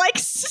 If they're like,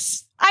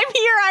 I'm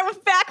here, I'm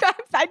back,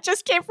 I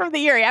just came from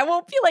the Eyrie. I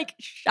won't be like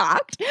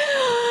shocked,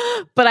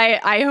 but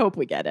I hope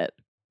we get it.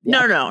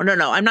 Yeah.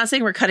 No. I'm not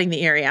saying we're cutting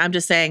the Eyrie. I'm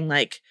just saying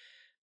like,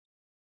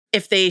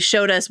 if they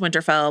showed us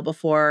Winterfell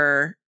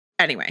before,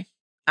 anyway,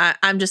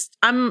 I'm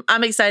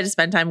excited to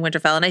spend time in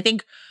Winterfell. And I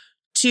think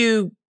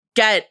to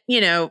get,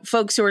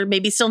 folks who are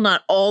maybe still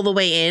not all the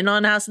way in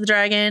on House of the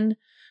Dragon,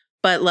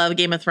 but love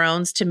Game of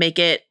Thrones, to make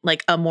it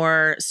like a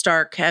more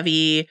Stark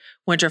heavy,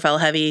 Winterfell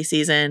heavy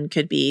season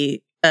could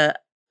be a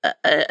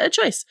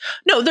choice.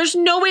 No, there's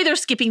no way they're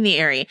skipping the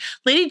Eyrie.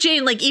 Lady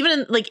Jane, like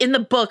even in the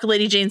book,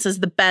 Lady Jane says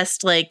the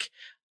best, like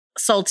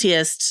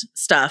saltiest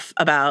stuff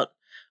about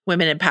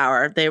women in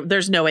power.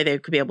 There's no way they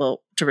could be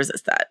able to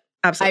resist that.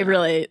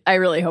 Absolutely. I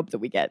really hope that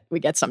we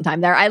get some time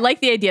there. I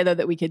like the idea though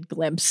that we could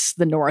glimpse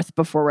the North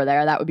before we're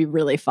there. That would be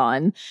really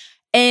fun.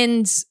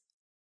 And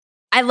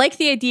I like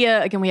the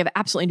idea, again, we have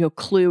absolutely no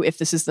clue if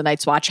this is the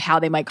Night's Watch, how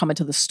they might come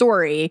into the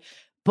story,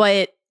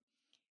 but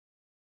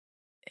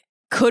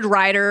could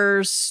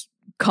riders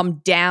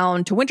come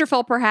down to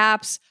Winterfell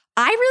perhaps?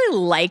 I really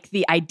like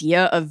the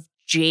idea of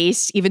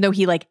Jace, even though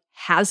he like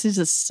has his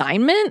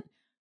assignment,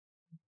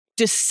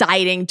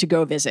 deciding to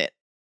go visit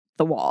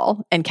the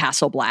Wall and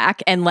Castle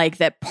Black, and like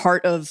that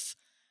part of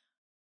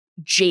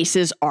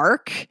Jace's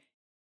arc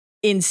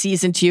in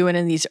season 2 and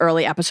in these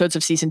early episodes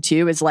of season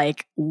 2 is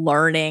like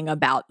learning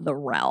about the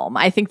realm.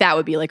 I think that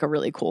would be like a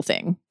really cool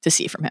thing to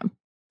see from him.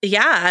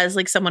 Yeah, as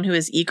like someone who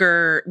is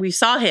eager, we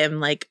saw him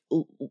like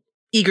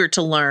eager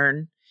to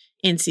learn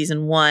in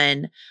season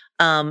 1,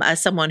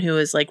 as someone who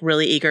is like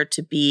really eager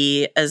to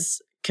be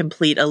as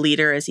complete a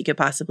leader as he could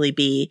possibly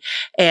be.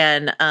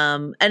 And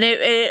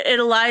it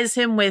allies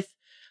him with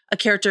a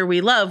character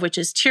we love, which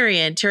is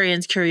Tyrion.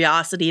 Tyrion's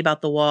curiosity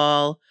about the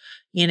Wall,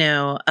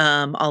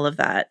 all of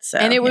that. So,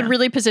 and it would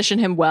really position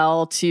him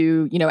well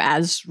to,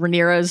 as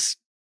Rhaenyra's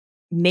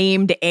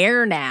named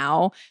heir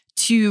now,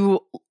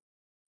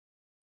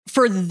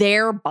 for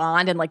their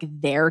bond and like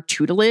their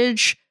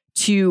tutelage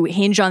to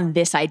hinge on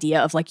this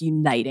idea of like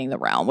uniting the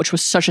realm, which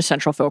was such a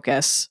central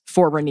focus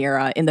for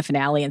Rhaenyra in the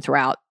finale and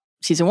throughout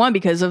season 1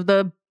 because of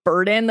the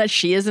burden that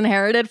she has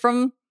inherited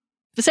from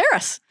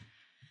Viserys.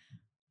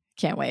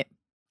 Can't wait.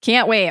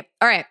 All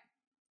right.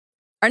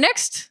 Our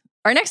next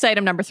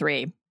item, number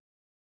 3.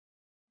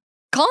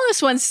 Calling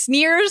this one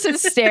Sneers and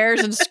Stares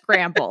and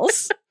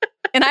Scrambles.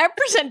 And I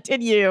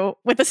presented you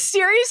with a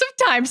series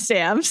of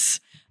timestamps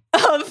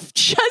of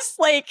just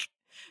like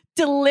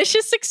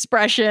delicious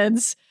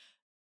expressions,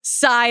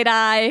 side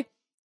eye,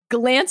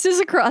 glances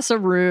across a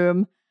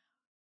room.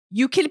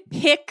 You can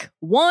pick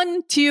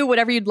 1, 2,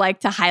 whatever you'd like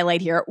to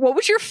highlight here. What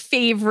was your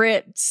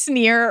favorite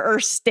sneer or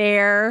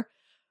stare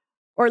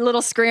or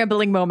little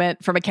scrambling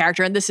moment from a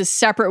character? And this is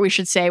separate, we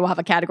should say. We'll have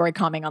a category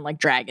coming on like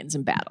dragons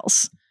and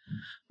battles.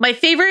 My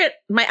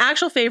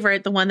actual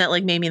favorite, the one that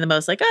like made me the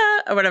most like,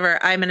 or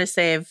whatever, I'm going to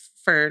save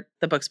for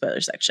the book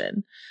spoiler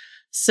section.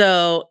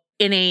 So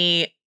in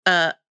a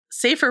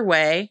safer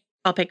way,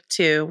 I'll pick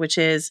 2, which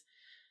is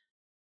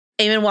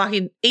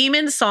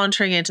Aemon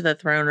sauntering into the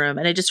throne room.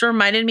 And it just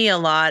reminded me a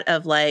lot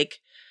of like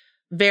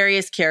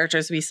various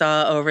characters we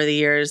saw over the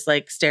years,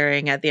 like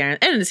staring at the Iron,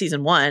 and in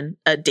season 1,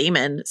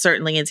 Daemon,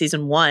 certainly in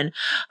season 1.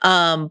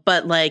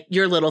 But like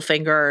your little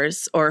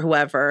fingers or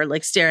whoever,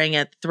 like staring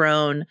at the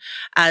throne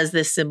as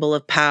this symbol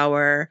of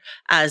power,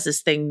 as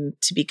this thing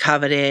to be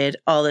coveted,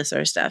 all this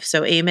sort of stuff.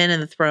 So Aemon in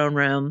the throne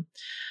room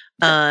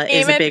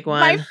is a big one.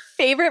 My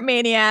favorite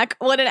maniac.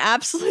 What an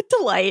absolute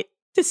delight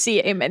to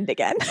see Aemond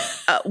again.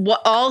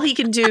 All he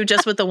can do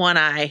just with the one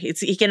eye.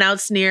 He can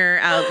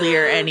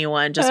outleer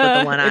anyone just with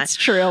the one eye. It's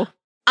true.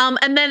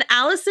 And then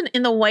Alicent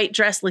in the white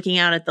dress looking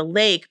out at the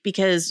lake,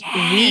 because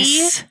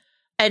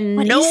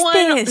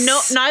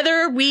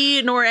neither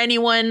we nor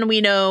anyone we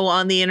know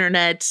on the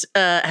internet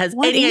has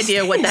any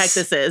idea what the heck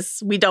this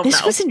is. We don't know.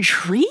 This was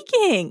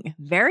intriguing,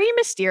 very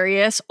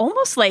mysterious,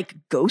 almost like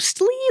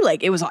ghostly.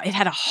 Like it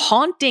had a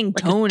haunting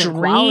tone and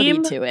quality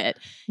to it.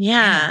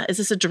 Yeah. Is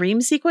this a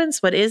dream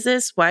sequence? What is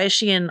this? Why is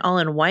she all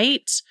in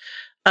white?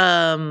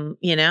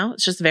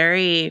 It's just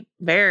very,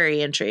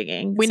 very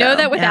intriguing. We know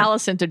that with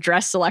Alicent, a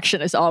dress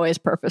selection is always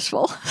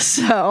purposeful.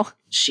 So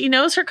she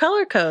knows her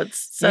color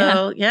codes.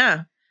 So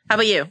yeah. How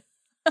about you?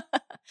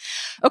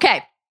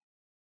 Okay.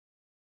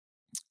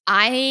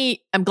 I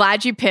am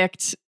glad you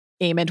picked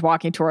Aemond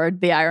walking toward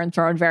the Iron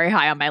Throne very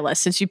high on my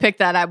list. Since you picked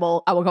that, I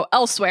will go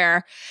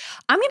elsewhere.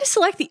 I'm going to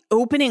select the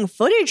opening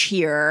footage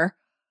here.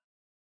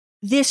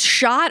 This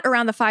shot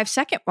around the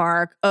 5-second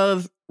mark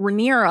of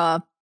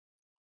Rhaenyra,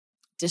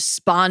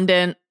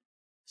 despondent,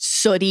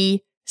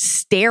 sooty,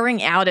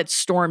 staring out at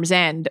Storm's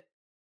End,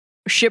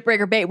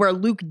 Shipbreaker Bay, where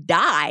Luke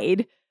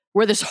died,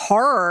 where this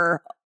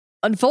horror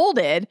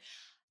unfolded.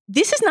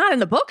 This is not in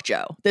the book,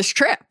 Joe, this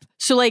trip.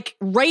 So like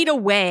right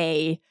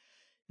away,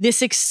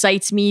 this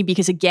excites me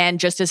because again,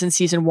 just as in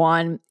season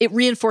 1, it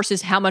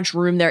reinforces how much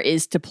room there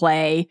is to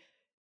play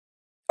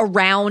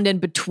around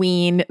and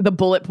between the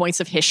bullet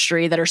points of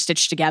history that are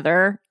stitched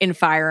together in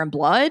Fire and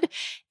Blood.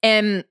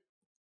 And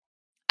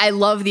I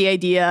love the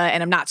idea,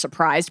 and I'm not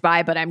surprised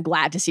by, but I'm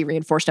glad to see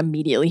reinforced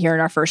immediately here in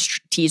our first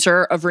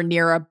teaser of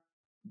Rhaenyra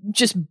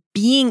just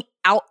being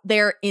out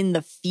there in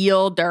the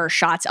field. There are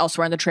shots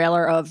elsewhere in the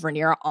trailer of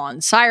Rhaenyra on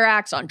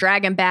Syrax, on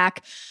Dragonback.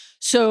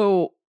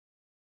 So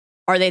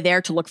are they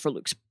there to look for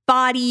Luke's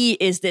body?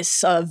 Is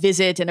this a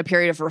visit and a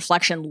period of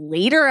reflection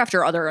later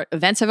after other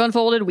events have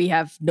unfolded? We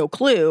have no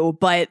clue,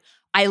 but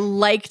I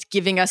liked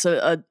giving us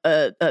a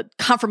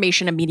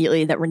confirmation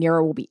immediately that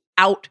Rhaenyra will be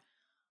out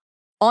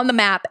on the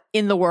map,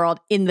 in the world,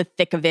 in the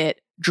thick of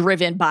it,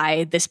 driven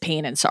by this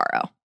pain and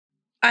sorrow.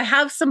 I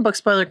have some book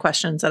spoiler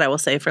questions that I will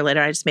save for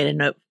later. I just made a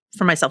note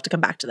for myself to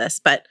come back to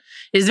this, but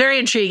it is very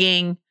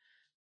intriguing,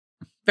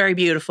 very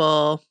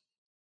beautiful.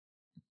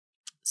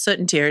 Soot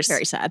and tears.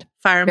 Very sad.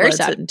 Fire and Very blood,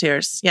 sad. soot and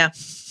tears. Yeah.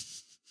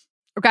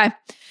 Okay.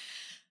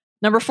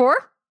 Number 4.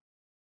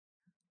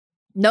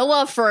 No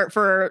love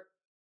for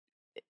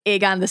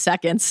Aegon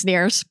II.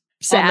 Sneers.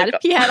 Sad.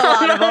 He had a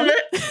lot of them.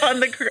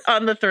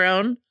 on the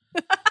throne.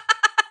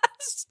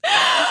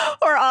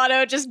 Or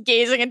Otto just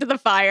gazing into the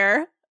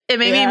fire. It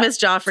made me miss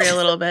Joffrey a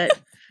little bit.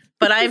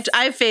 But I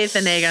have faith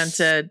in Aegon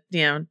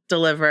to,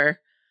 deliver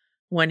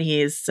when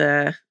he's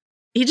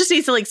he just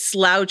needs to like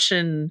slouch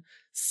and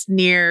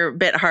sneer a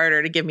bit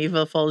harder to give me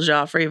the full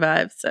Joffrey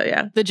vibe. So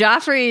yeah. The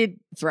Joffrey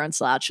throne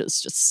slouch is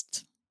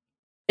just,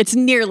 it's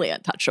nearly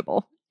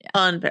untouchable. Yeah.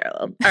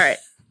 Unparalleled. All right.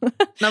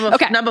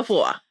 Number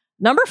 4.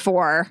 Number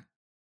 4.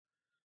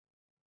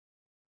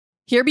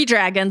 Here be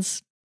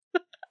dragons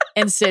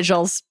and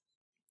sigils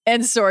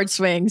and sword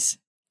swings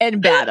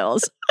and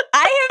battles.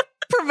 I have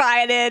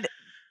provided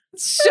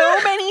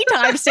so many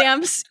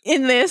timestamps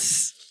in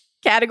this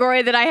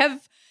category that I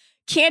have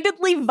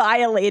candidly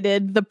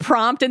violated the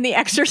prompt and the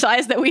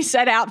exercise that we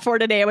set out for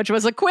today, which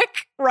was a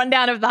quick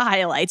rundown of the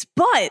highlights.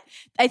 But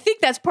I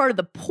think that's part of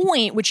the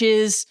point, which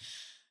is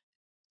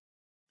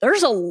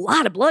there's a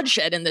lot of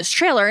bloodshed in this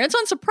trailer, and it's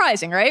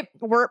unsurprising, right?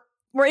 We're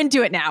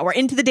into it now. We're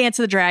into the Dance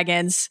of the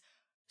Dragons.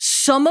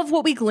 Some of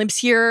what we glimpse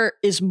here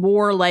is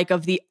more like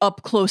of the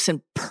up close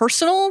and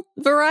personal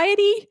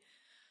variety.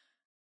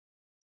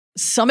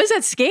 Some is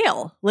at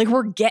scale. Like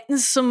we're getting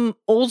some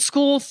old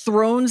school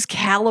Thrones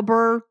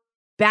caliber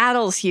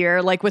battles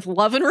here, like with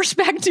love and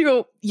respect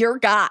to your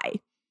guy,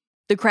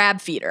 the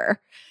crab feeder.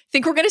 I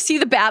think we're going to see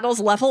the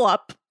battles level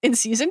up in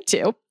season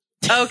 2.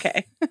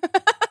 Okay.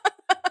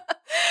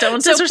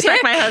 Don't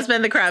disrespect my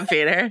husband, the crab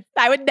feeder.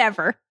 I would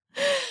never.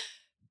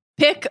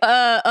 Pick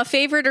a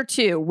favorite or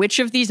two. Which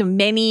of these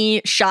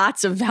many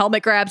shots of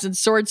helmet grabs and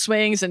sword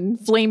swings and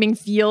flaming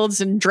fields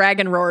and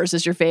dragon roars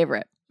is your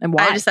favorite? And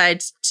why? I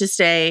decide to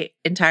stay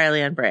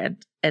entirely on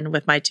brand and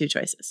with my 2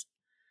 choices.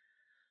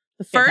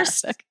 The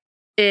first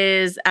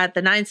is at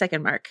the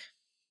 9-second mark.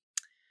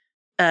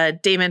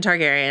 Daemon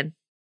Targaryen,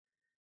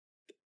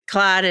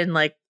 clad in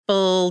like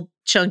full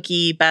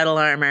chunky battle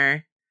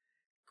armor,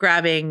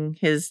 grabbing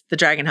the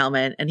dragon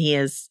helmet, and he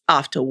is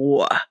off to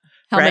war.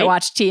 Helmet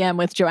Watch TM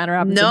with Joanna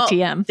Robinson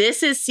TM.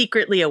 This is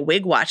secretly a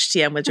Wig Watch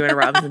TM with Joanna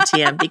Robinson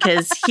TM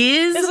because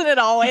isn't it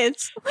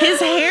always? His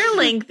hair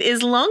length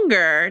is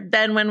longer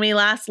than when we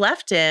last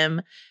left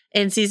him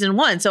in season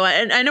 1. So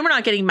I know we're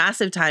not getting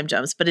massive time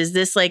jumps, but is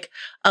this like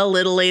a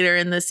little later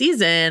in the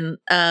season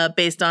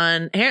based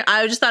on hair?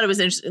 I just thought it was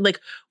interesting. Like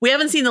we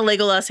haven't seen the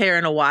Legolas hair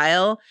in a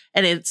while,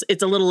 and it's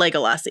a little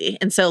Legolas-y.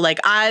 And so like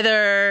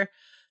either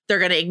they're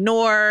going to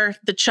ignore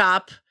the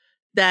chop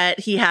that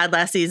he had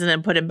last season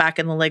and put him back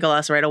in the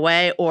Legolas right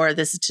away, or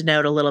this is to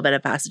note a little bit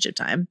of passage of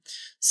time.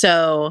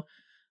 So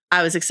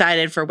I was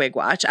excited for Wig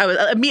Watch.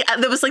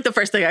 That was like the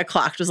first thing I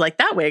clocked was like,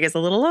 that wig is a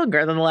little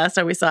longer than the last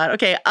time we saw it.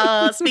 Okay.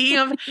 Speaking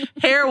of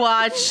hair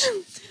watch,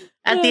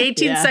 at the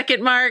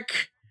 18-second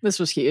mark, this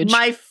was huge.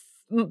 My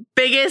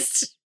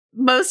biggest,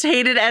 most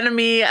hated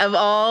enemy of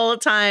all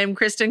time,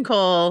 Kristen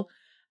Cole,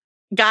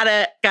 got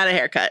a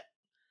haircut.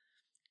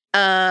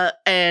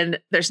 And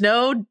there's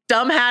no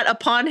dumb hat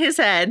upon his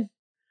head,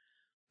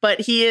 but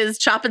he is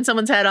chopping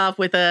someone's head off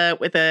with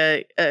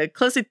a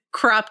closely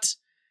cropped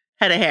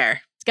head of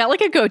hair. It's got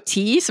like a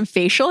goatee, some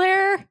facial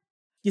hair.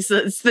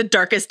 It's the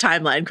darkest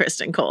timeline,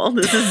 Kristen Cole.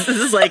 This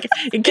is like,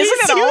 in case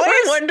you were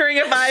wondering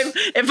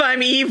if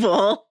I'm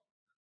evil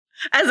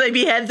as I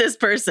behead this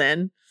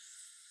person.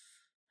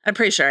 I'm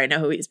pretty sure I know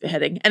who he's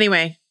beheading.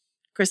 Anyway,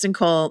 Kristen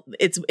Cole,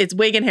 it's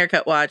wig and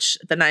haircut watch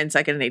at the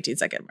 9-second and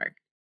 18-second mark.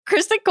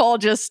 Kristen Cole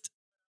just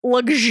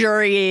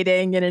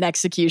luxuriating in an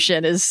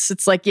execution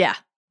it's like, yeah,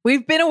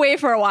 we've been away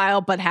for a while,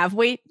 but have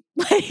we?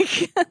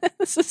 Like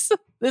this is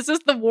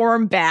the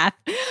warm bath.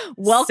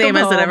 Welcome Same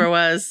home. As it ever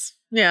was.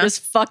 Yeah. This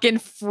fucking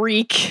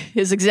freak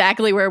is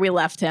exactly where we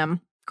left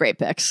him. Great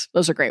picks.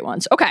 Those are great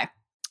ones. Okay.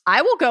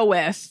 I will go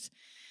with,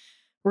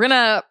 we're going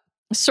to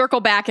circle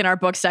back in our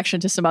book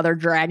section to some other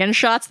dragon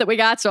shots that we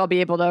got. So I'll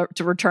be able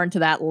to return to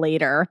that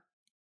later.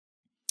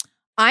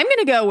 I'm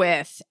going to go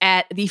with,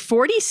 at the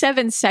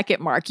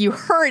 47-second mark, you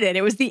heard it.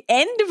 It was the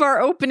end of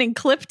our opening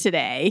clip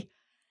today.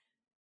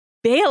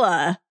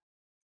 Baela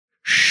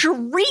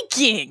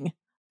shrieking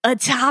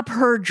atop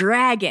her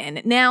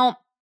dragon. Now,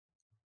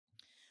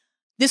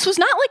 this was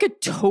not like a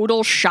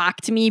total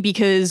shock to me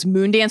because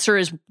Moondancer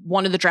is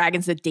one of the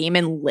dragons that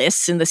Daemon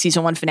lists in the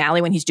season 1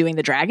 finale when he's doing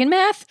the dragon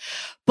math.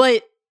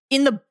 But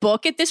in the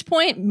book at this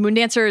point,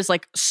 Moondancer is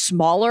like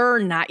smaller,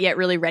 not yet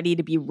really ready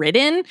to be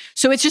ridden.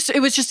 So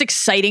it was just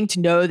exciting to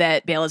know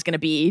that Baela is going to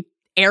be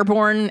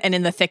airborne and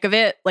in the thick of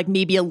it, like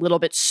maybe a little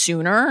bit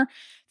sooner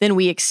than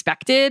we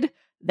expected.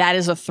 That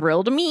is a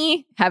thrill to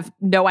me. Have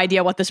no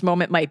idea what this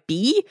moment might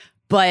be,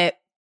 but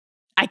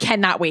I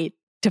cannot wait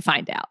to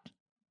find out.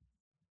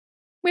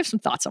 We have some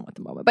thoughts on what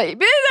the moment, but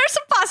there's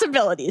some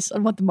possibilities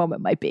on what the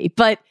moment might be.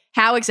 But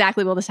how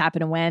exactly will this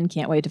happen and when?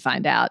 Can't wait to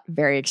find out.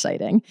 Very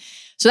exciting.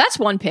 So that's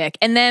one pick.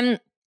 And then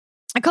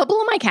a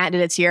couple of my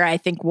candidates here, I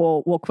think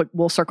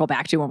we'll circle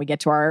back to when we get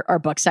to our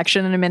book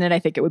section in a minute. I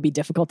think it would be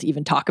difficult to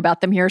even talk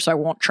about them here, so I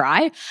won't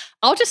try.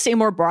 I'll just say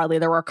more broadly,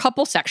 there were a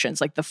couple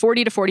sections, like the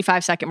 40 to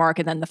 45 second mark,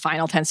 and then the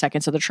final 10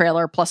 seconds of the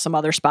trailer, plus some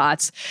other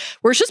spots,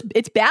 where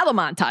it's battle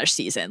montage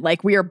season.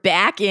 Like, we are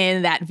back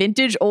in that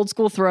vintage old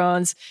school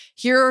Thrones.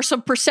 Here are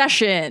some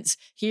processions.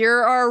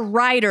 Here are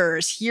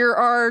riders. Here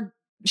are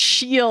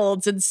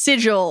shields and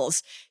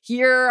sigils.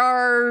 Here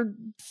are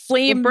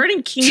flame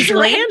burning King's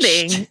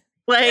Landing.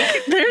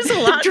 Like, there's a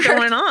lot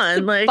going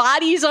on. Like,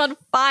 bodies on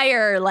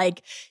fire.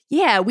 Like,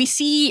 yeah, we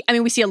see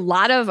a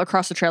lot of,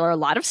 across the trailer, a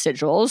lot of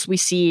sigils. We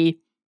see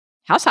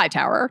House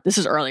Hightower. This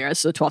is earlier. This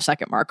is the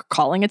 12-second mark,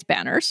 calling its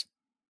banners.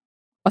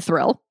 A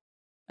thrill.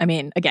 I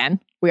mean, again,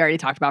 we already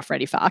talked about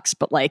Freddie Fox,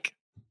 but like,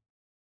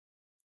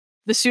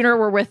 the sooner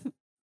we're with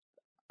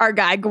our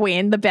guy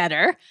Gawain, the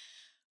better.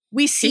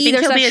 We see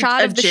there's that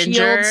shot of the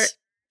shields.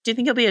 Do you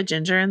think he'll be a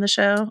ginger in the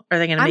show? Or are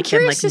they going to make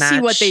him like match? I'm curious to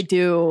see what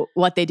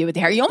they do with the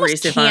hair. You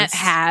almost can't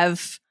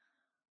have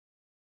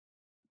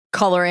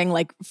coloring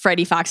like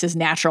Freddie Fox's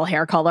natural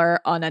hair color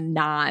on a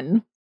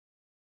non-Targ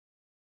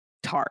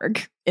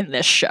in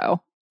this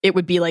show. It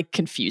would be like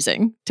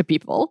confusing to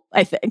people,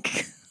 I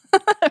think.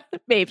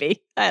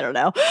 Maybe. I don't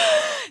know.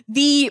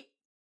 The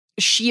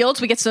shields,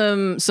 we get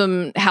some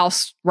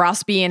House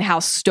Rossby and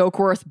House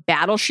Stokeworth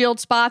battle shield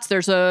spots.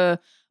 There's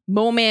a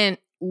moment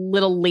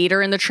little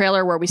later in the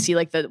trailer where we see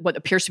like what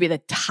appears to be the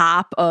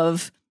top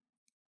of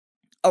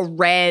a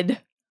red.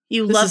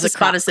 You love to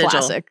spot a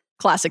sigil.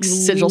 Classic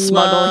sigil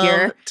smuggle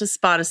here. To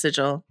spot a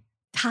sigil.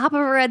 Top of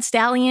a red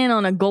stallion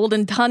on a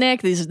golden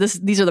tunic. These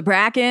are the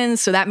Brackens.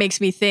 So that makes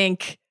me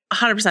think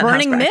 100%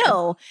 Burning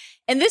Mill.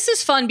 And this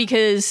is fun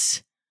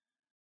because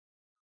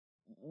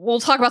we'll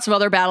talk about some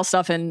other battle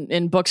stuff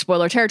in book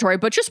spoiler territory,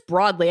 but just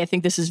broadly, I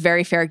think this is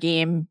very fair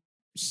game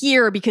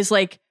here because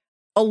like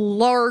a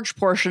large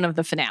portion of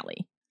the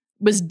finale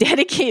was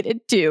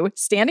dedicated to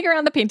standing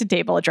around the painted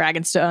table at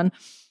Dragonstone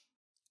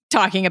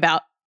talking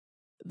about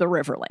the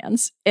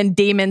Riverlands and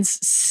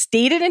Daemon's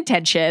stated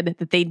intention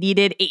that they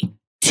needed a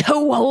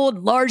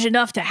toehold large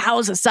enough to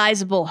house a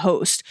sizable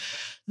host.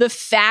 The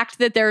fact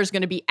that there's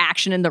going to be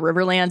action in the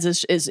Riverlands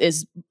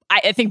is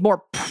I think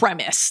more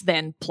premise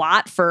than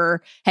plot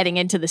for heading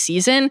into the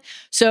season.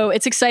 So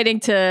it's exciting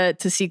to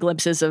see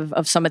glimpses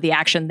of some of the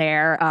action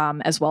there,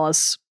 as well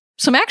as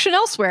some action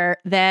elsewhere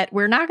that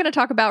we're not going to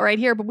talk about right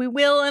here, but we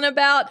will in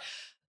about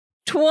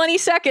 20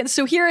 seconds.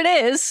 So here it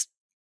is,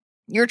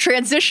 your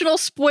transitional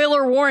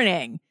spoiler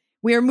warning.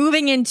 We are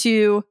moving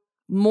into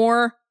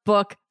more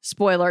book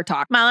spoiler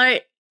talk.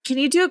 Mallory, can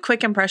you do a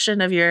quick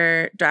impression of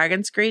your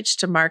dragon screech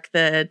to mark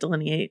the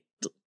delineate?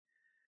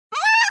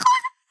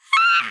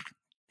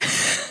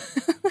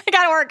 I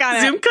got to work on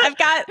it. I've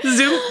got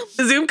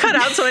Zoom cut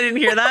out, so I didn't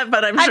hear that,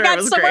 but I'm sure it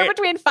was great. I've got somewhere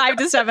between 5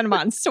 to 7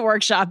 months to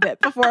workshop it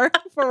before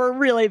we're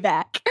really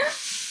back.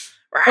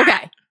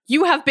 Okay,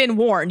 you have been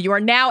warned. You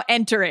are now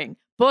entering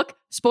book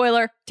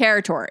spoiler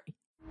territory.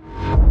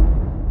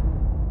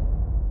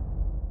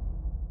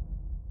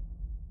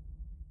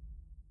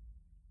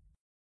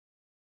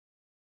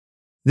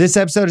 This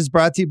episode is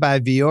brought to you by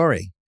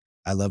Viore.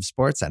 I love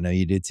sports. I know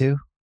you do too.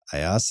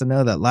 I also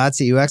know that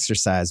lots of you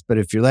exercise, but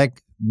if you're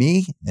like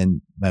me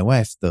and my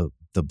wife, the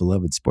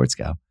beloved sports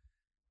gal,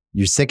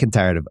 you're sick and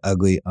tired of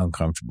ugly,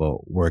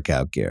 uncomfortable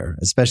workout gear.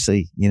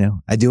 Especially,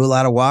 I do a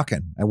lot of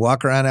walking. I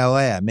walk around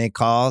LA. I make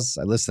calls.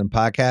 I listen to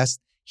podcasts.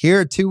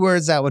 Here are 2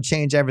 words that will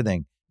change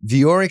everything.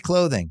 Viore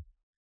Clothing,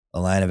 a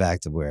line of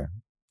activewear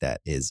that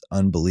is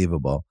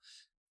unbelievable.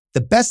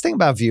 The best thing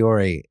about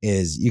Viore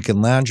is you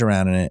can lounge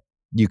around in it.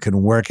 You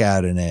can work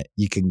out in it.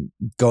 You can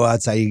go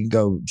outside. You can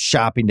go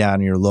shopping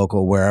down in your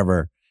local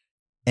wherever.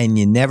 And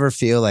you never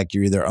feel like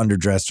you're either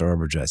underdressed or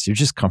overdressed. You're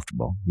just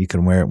comfortable. You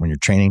can wear it when you're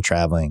training,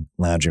 traveling,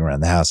 lounging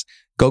around the house.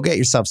 Go get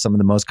yourself some of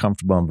the most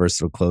comfortable and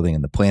versatile clothing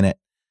on the planet.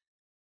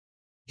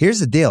 Here's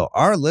the deal.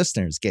 Our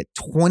listeners get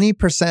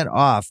 20%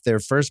 off their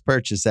first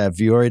purchase at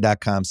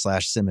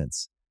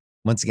Viore.com/Simmons.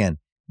 Once again,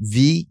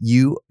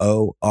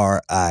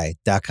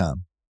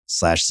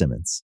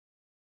 VUORI.com/Simmons.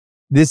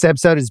 This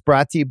episode is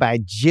brought to you by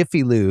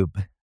Jiffy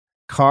Lube.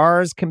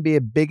 Cars can be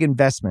a big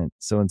investment,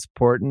 so it's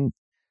important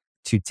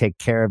to take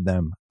care of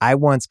them. I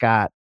once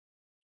got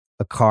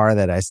a car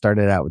that I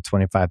started out with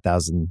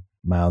 25,000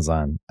 miles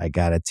on. I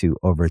got it to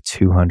over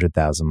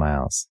 200,000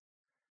 miles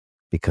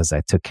because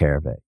I took care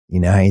of it. You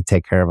know how you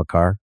take care of a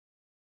car?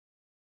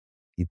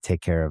 You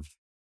take care of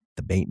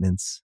the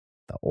maintenance,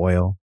 the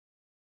oil,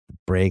 the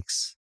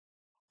brakes,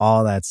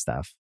 all that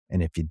stuff.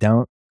 And if you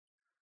don't,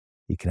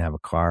 you can have a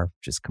car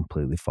just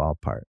completely fall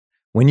apart.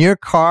 When your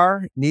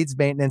car needs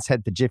maintenance,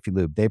 head to Jiffy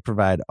Lube. They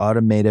provide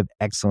automotive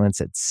excellence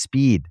at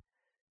speed.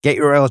 Get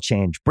your oil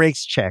change,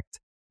 brakes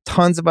checked,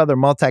 tons of other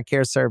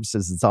multi-care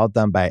services. It's all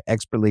done by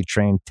expertly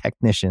trained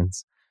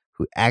technicians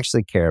who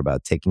actually care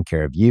about taking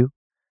care of you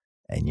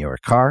and your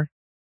car.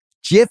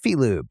 Jiffy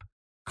Lube,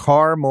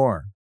 car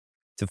more.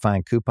 To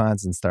find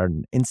coupons and start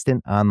an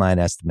instant online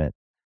estimate,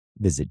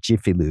 visit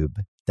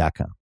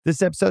jiffylube.com.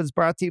 This episode is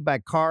brought to you by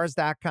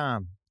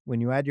Cars.com.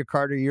 When you add your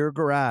car to your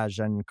garage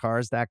on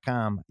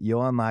Cars.com,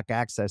 you'll unlock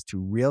access to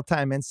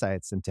real-time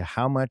insights into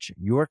how much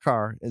your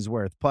car is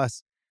worth.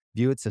 Plus,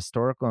 view its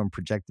historical and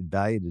projected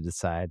value to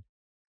decide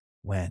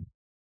when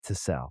to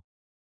sell.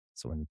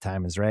 So when the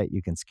time is right,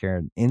 you can secure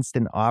an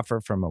instant offer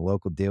from a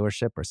local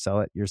dealership or sell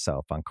it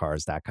yourself on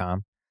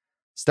Cars.com.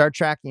 Start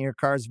tracking your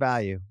car's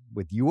value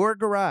with your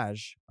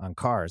garage on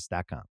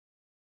Cars.com.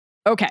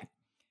 Okay.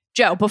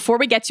 Joe, before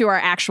we get to our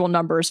actual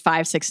numbers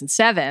 5, 6, and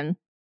 7,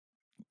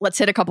 let's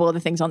hit a couple of the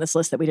things on this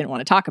list that we didn't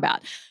want to talk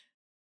about.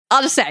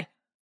 I'll just say,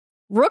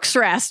 Rook's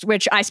Rest,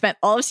 which I spent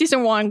all of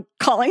season 1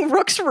 calling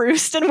Rook's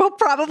Roost, and we'll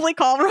probably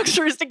call Rook's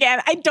Roost again.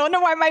 I don't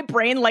know why my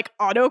brain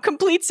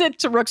auto-completes it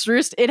to Rook's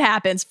Roost. It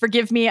happens.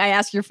 Forgive me. I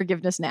ask your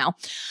forgiveness now.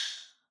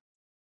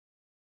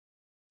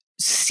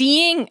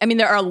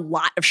 There are a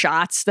lot of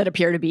shots that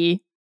appear to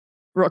be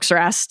Rook's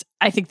Rest.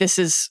 I think this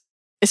is,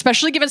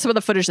 especially given some of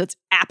the footage that's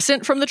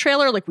absent from the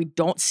trailer, we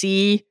don't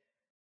see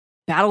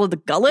Battle of the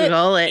Gullet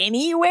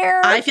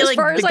anywhere. I feel like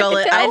the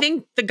Gullet. I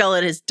think the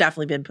Gullet has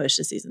definitely been pushed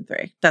to season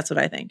 3. That's what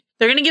I think.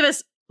 They're going to give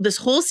us this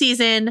whole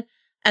season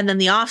and then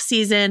the off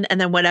season and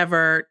then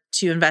whatever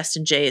to invest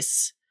in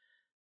Jace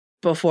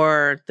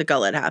before the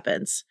Gullet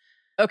happens.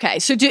 Okay,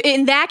 so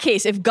in that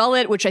case, if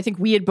Gullet, which I think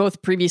we had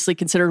both previously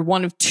considered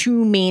one of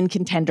 2 main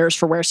contenders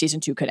for where season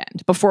 2 could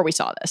end before we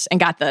saw this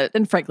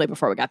and frankly,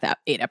 before we got that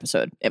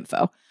 8-episode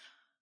info,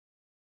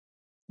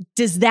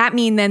 does that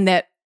mean then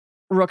that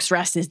Rook's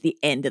Rest is the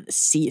end of the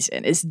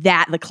season? Is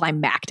that the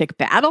climactic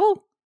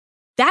battle?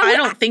 I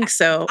don't think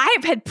so. I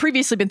had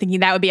previously been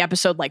thinking that would be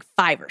episode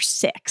 5 or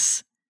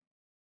 6.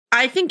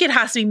 I think it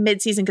has to be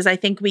mid-season because I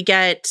think we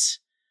get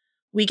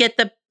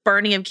the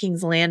burning of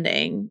King's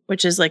Landing,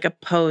 which is a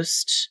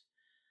post.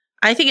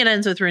 I think it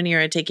ends with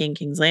Rhaenyra taking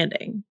King's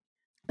Landing.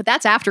 But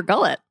that's after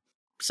Gullet.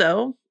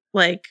 So,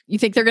 you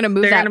think they're going to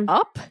move that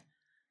up?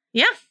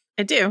 Yeah,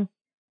 I do.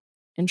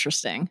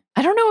 Interesting.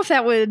 I don't know if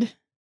that would.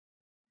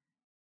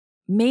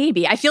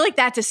 Maybe. I feel like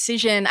that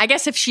decision, I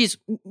guess if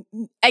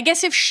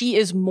she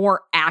is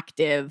more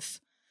active,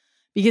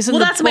 because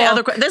that's my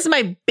other question. This is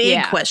my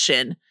big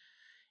question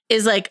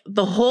is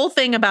the whole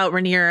thing about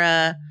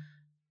Rhaenyra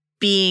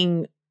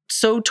being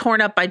so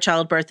torn up by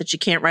childbirth that she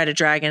can't ride a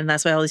dragon. And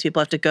that's why all these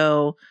people have to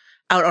go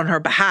out on her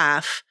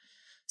behalf.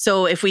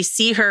 So if we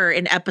see her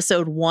in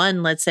episode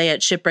 1, let's say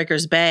at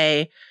Shipbreakers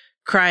Bay,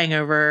 crying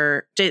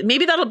over,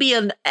 maybe that'll be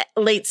a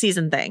late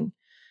season thing.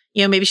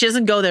 Maybe she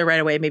doesn't go there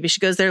right away. Maybe she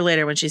goes there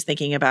later when she's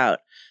thinking about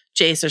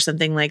Jace or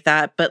something like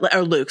that.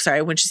 Or Luke,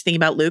 sorry, when she's thinking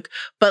about Luke.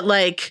 But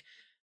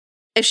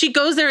if she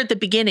goes there at the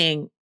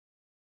beginning,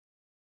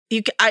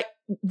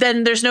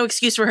 then there's no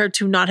excuse for her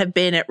to not have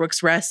been at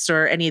Rook's Rest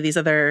or any of these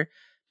other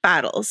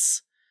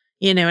battles.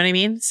 You know what I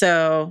mean?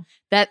 So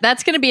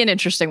that's going to be an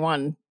interesting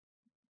one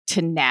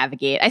to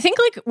navigate. I think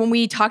when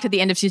we talked at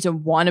the end of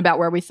season 1 about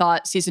where we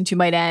thought season 2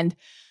 might end,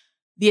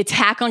 the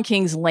attack on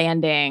King's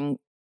Landing,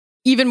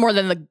 even more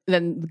than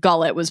the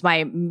Gullet, was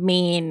my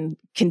main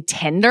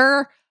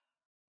contender.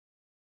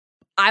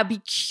 I'd be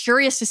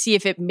curious to see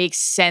if it makes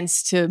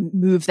sense to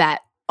move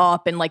that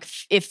up and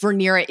if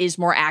Rhaenyra is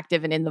more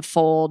active and in the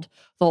fold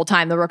the whole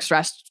time. The Rook's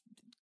Rest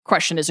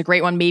question is a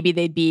great one. Maybe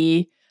they'd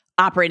be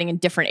operating in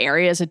different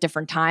areas at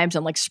different times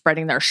and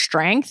spreading their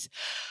strength.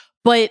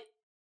 But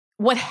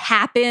what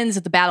happens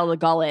at the Battle of the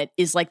Gullet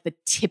is the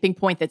tipping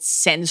point that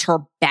sends her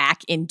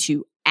back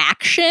into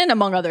action,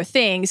 among other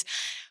things.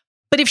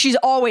 But if she's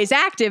always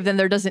active, then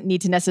there doesn't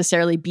need to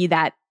necessarily be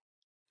that,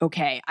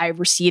 okay, I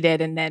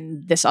receded and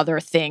then this other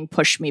thing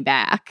pushed me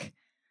back.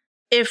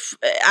 If,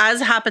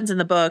 as happens in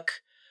the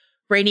book,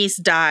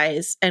 Rhaenys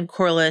dies and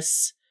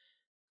Corlys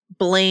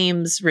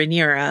blames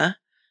Rhaenyra,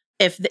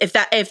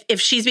 if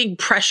she's being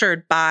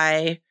pressured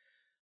by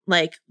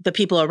the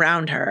people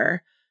around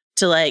her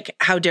to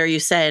how dare you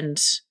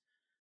send,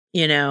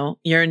 your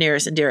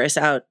nearest and dearest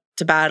out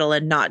to battle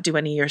and not do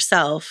any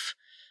yourself,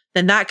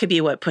 then that could be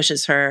what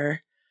pushes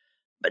her.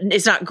 But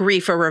it's not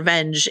grief or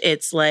revenge.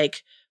 It's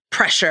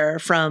pressure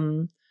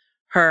from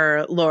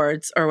her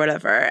lords or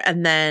whatever.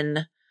 And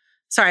then,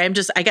 sorry,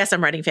 I guess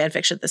I'm writing fan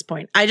fiction at this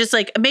point. I just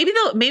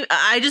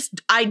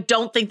I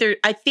don't think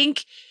I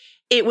think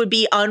it would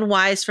be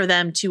unwise for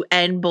them to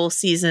end both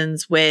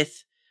seasons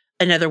with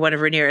another one of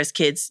Rhaenyra's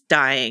kids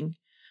dying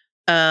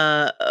in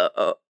an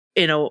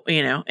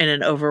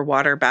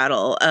overwater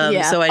battle.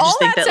 So I just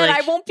think that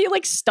I won't be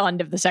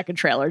stunned if the second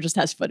trailer just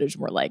has footage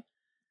more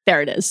there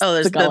it is. Oh,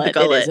 there's the Gullet.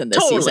 It is in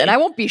this season. I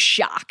won't be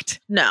shocked.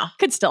 No.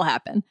 Could still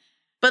happen.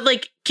 But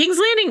King's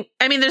Landing,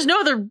 there's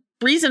no other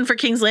reason for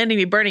King's Landing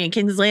to be burning, and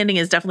King's Landing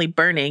is definitely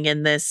burning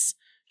in this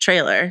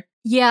trailer.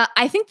 Yeah,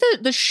 I think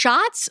the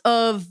shots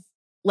of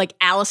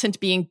Alicent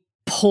being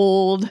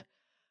pulled,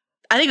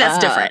 I think that's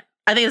different.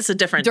 I think it's a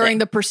different during thing.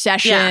 the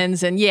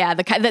processions, and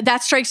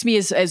that strikes me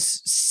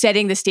as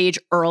setting the stage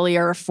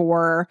earlier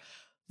for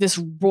this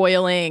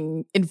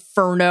roiling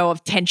inferno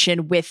of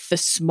tension with the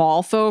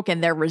small folk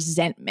and their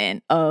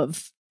resentment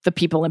of the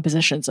people in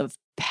positions of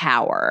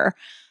power.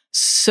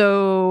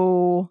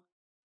 So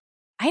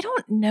I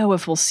don't know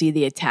if we'll see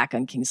the attack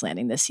on King's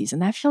Landing this season.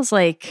 That feels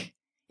like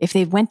if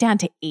they went down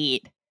to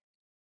 8,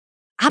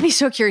 I'll be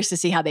so curious to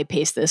see how they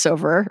pace this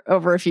over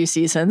a few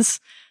seasons.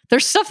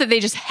 There's stuff that they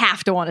just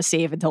have to want to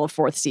save until the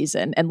 4th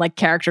season, and like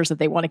characters that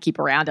they want to keep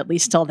around at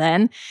least till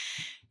then.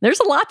 There's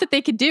a lot that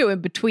they could do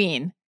in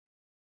between.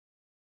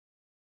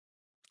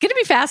 It's going to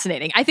be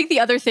fascinating. I think the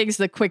other things,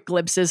 the quick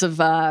glimpses of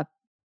that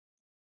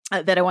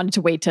I wanted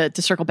to wait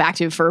to circle back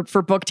to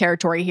for book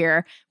territory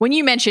here. When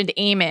you mentioned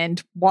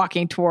Aemond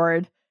walking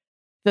toward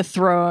the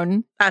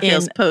throne, that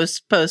feels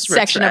post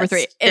section number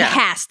 3. It Yeah.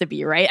 has to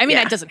be, right? I mean,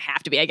 that doesn't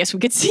have to be. I guess we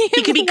could see him.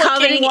 He could be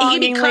coveting it at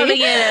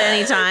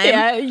any time.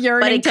 Yeah,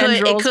 yearning But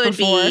it could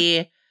before.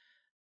 be,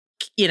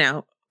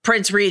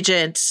 Prince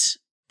Regent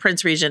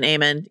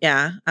Aemond.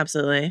 Yeah,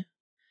 absolutely.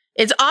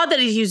 It's odd that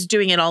he's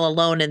doing it all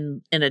alone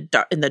in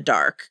the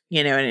dark.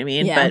 You know what I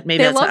mean? Yeah. But maybe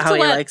They that's love not how to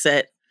he let likes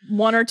it.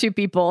 One or two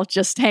people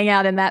just hang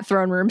out in that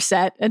throne room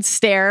set and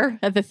stare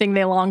at the thing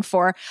they long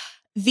for.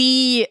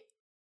 The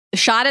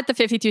shot at the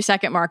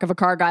 52-second mark of a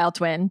Cargyle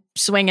twin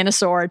swinging a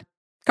sword.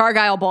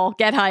 Cargyle Bull,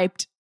 get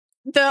hyped.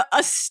 The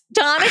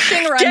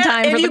astonishing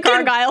runtime for the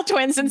Cargyle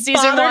twins in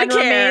season 1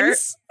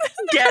 remains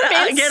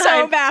Get so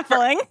hyped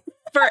baffling.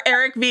 For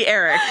Eric v.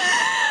 Eric.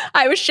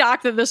 I was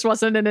shocked that this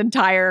wasn't an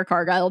entire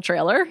Cargyle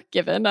trailer,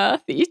 given the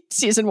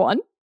season 1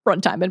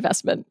 runtime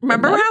investment.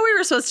 Remember how we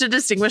were supposed to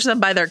distinguish them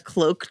by their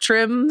cloak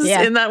trims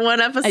in that one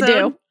episode?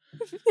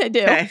 I do.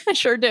 Okay. I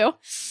sure do.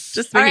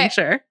 Just making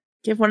sure.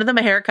 Give one of them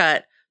a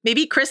haircut.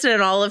 Maybe Kristen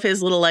and all of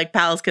his little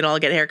pals can all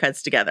get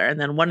haircuts together, and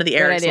then one of the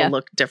Erics will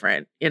look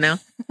different,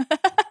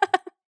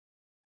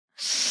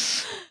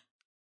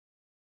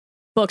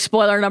 Book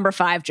spoiler number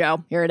 5,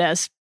 Joe. Here it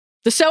is.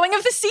 The Sowing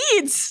of the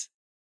Seeds.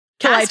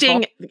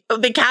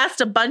 They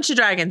cast a bunch of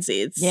dragon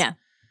seeds. Yeah.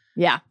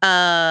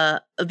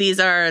 These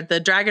are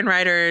the dragon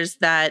riders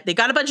that they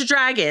got a bunch of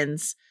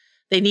dragons.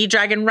 They need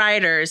dragon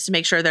riders to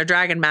make sure their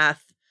dragon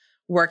math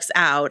works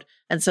out.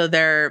 And so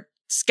they're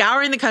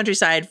scouring the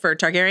countryside for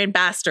Targaryen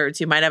bastards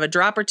who might have a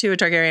drop or two of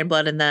Targaryen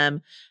blood in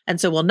them. And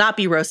so will not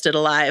be roasted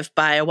alive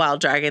by a wild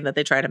dragon that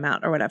they try to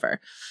mount or whatever.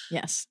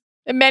 Yes.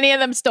 And many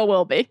of them still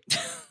will be.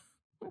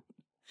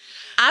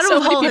 Adam so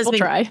of Hull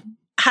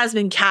has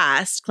been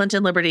cast.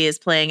 Clinton Liberty is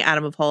playing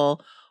Adam of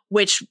Hull,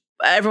 which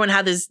everyone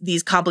had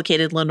these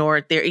complicated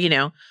Lenore there,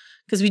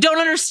 because we don't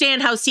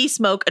understand how Sea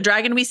Smoke, a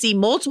dragon we see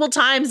multiple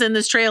times in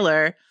this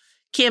trailer,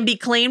 can be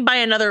claimed by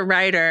another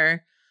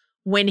writer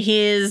when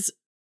his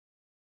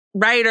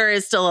writer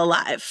is still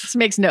alive. This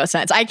makes no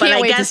sense. I can't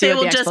wait to see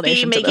what the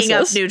explanation they will just be making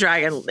up is. new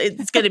dragon.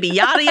 It's going to be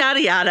yada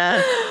yada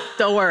yada.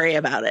 Don't worry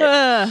about it.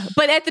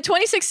 But at the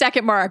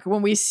 26-second mark,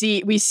 when we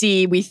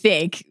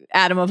think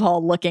Adam of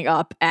Hull looking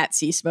up at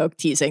Sea Smoke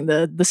teasing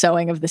the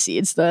sowing of the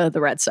seeds, the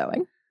red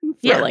sowing.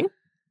 Thrilling.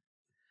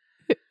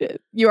 Yeah.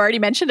 You already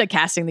mentioned a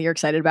casting that you're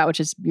excited about, which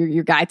is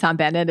your guy Tom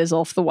Bennett is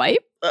Ulf the White.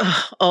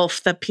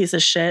 Ulf, that piece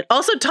of shit.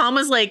 Also, Tom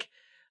was like,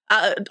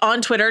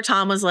 on Twitter,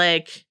 Tom was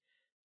like,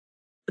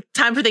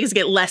 time for things to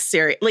get less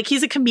serious. Like,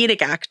 he's a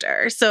comedic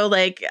actor. So,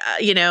 like,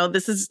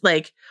 this is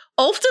like,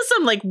 Ulf does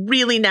some like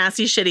really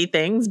nasty, shitty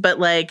things. But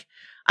like,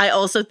 I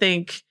also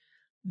think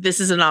this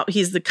is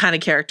he's the kind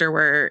of character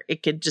where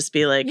it could just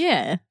be like,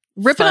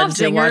 ripping off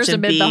zingers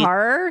amid the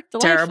horror. Delightful.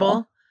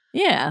 Terrible.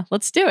 Yeah,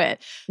 let's do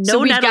it.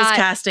 No Nettles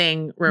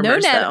casting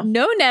rumors, though.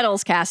 No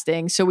Nettles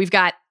casting. So we've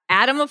got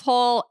Adam of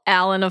Hull,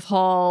 Alan of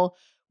Hull.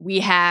 We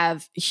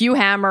have Hugh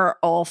Hammer,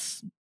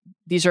 Ulf.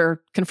 These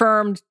are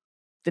confirmed.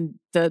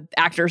 The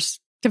actors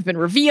have been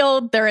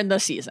revealed. They're in the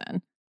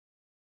season.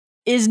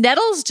 Is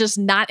Nettles just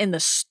not in the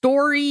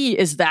story?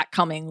 Is that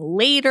coming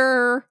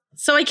later?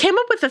 So I came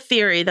up with a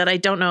theory that I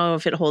don't know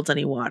if it holds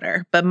any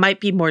water, but might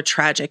be more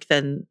tragic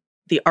than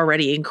the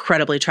already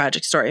incredibly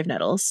tragic story of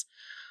Nettles.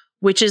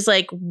 Which is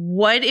like,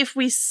 what if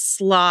we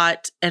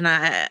slot,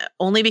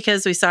 only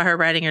because we saw her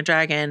riding a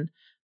dragon,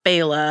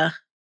 Baela,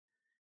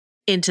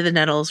 into the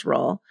Nettles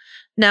role.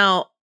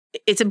 Now,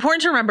 it's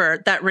important to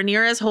remember that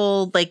Rhaenyra's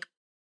whole like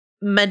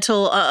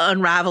mental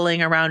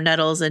unraveling around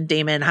Nettles and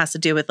Daemon has to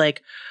do with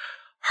like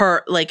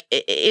her, like,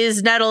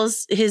 is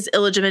Nettles his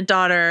illegitimate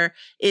daughter?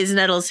 Is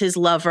Nettles his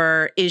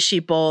lover? Is she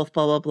both?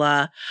 Blah, blah,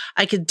 blah.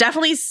 I could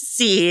definitely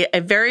see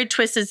a very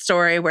twisted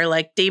story where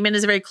like Daemon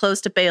is very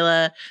close to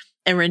Baela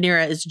and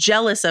Rhaenyra is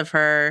jealous of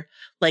her,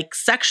 like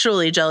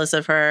sexually jealous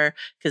of her,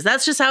 because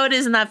that's just how it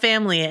is in that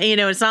family.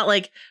 It's not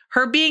like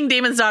her being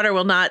Daemon's daughter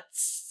will not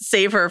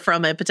save her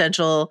from a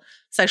potential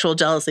sexual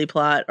jealousy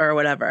plot or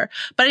whatever.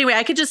 But anyway,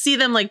 I could just see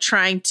them like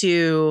trying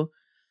to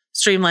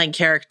streamline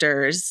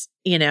characters,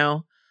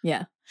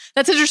 Yeah.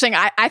 That's interesting.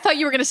 I thought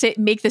you were going to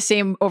make the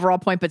same overall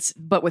point,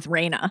 but with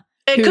Rhaena.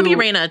 It could be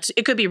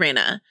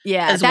Rhaena.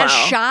 Yeah. That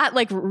shot,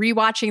 like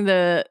rewatching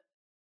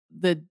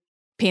the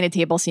painted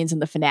table scenes in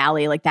the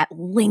finale, like that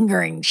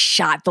lingering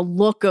shot, the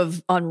look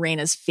on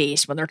Rhaena's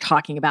face when they're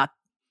talking about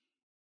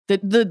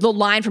the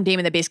line from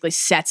Daemon that basically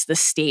sets the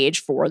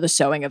stage for the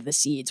sowing of the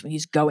seeds when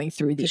he's going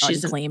through the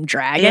unclaimed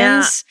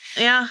dragons.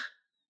 Yeah.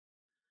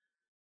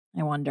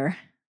 I wonder.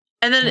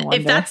 And then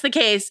if that's the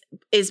case,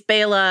 is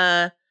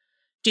Baela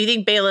Do you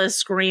think Bela is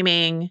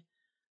screaming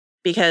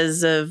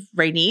because of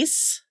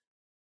Rhaenys?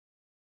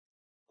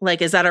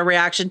 Like, is that a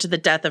reaction to the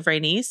death of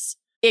Rhaenys?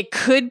 It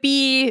could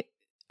be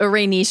a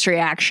Rhaenys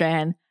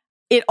reaction.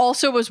 It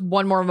also was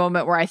one more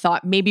moment where I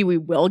thought maybe we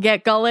will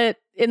get Gullet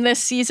in this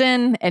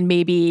season, and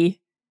maybe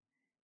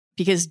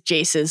because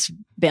Jace is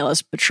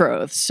Bela's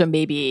betrothed, so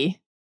maybe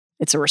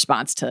it's a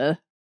response to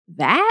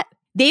that.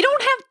 They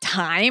don't have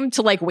time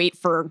to like wait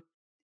for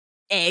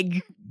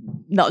egg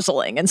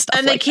nuzzling and stuff.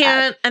 And like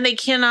that. And they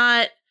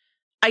cannot.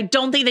 I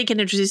don't think they can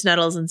introduce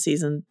Nettles in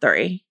season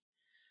 3.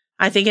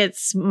 I think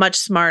it's much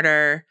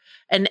smarter.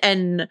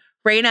 And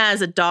Rhaena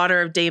as a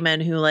daughter of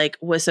Daemon, who like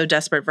was so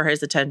desperate for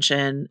his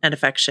attention and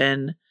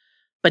affection,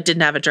 but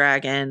didn't have a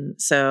dragon.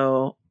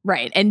 So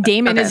right. And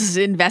Daemon is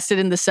invested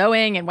in the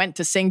sewing and went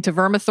to sing to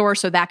Vermithor.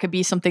 So that could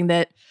be something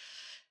that,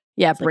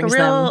 brings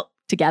them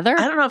together.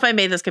 I don't know if I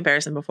made this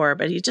comparison before,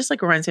 but he just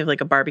like reminds me of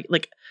like a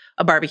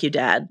barbecue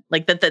dad.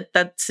 Like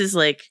that's his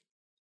like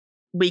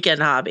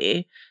weekend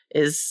hobby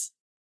is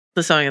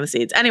the sowing of the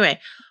seeds. Anyway,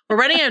 we're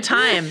running out of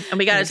time and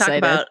we got to talk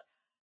about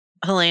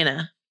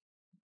Helaena.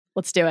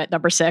 Let's do it.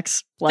 Number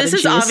 6. Blood this and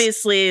is cheese.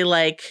 Obviously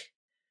like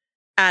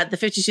at the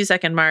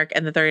 52-second mark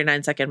and the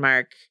 39-second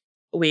mark,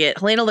 we get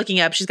Helaena looking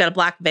up. She's got a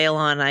black veil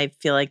on. I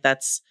feel like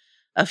that's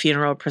a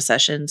funeral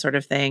procession sort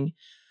of thing.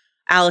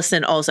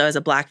 Alicent also has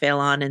a black veil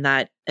on in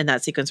that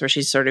sequence where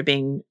she's sort of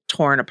being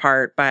torn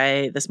apart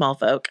by the small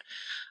folk.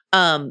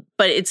 But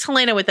it's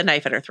Helaena with a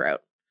knife at her throat.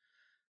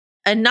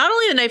 And not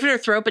only the knife at her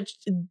throat, but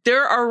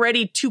there are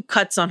already 2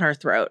 cuts on her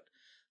throat.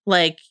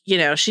 Like,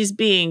 she's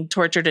being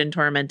tortured and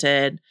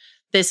tormented.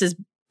 This is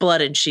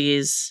Blood and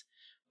Cheese,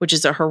 which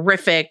is a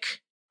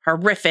horrific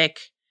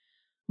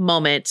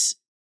moment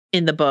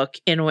in the book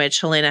in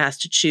which Helaena has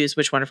to choose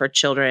which one of her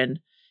children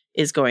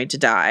is going to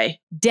die.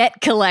 Debt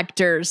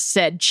collectors,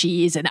 said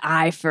Cheese, an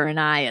eye for an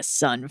eye, a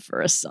son for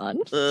a son.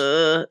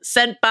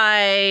 Sent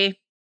by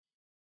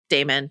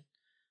Daemon,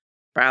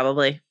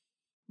 probably.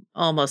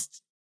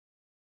 Almost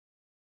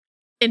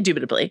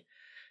indubitably.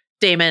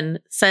 Daemon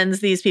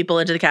sends these people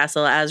into the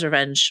castle as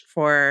revenge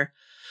for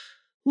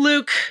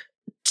Luke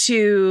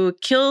to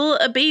kill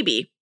a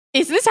baby.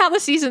 Is this how the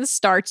season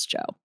starts,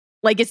 Joe?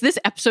 Like, is this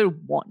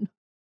episode 1?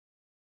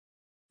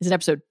 Is it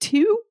episode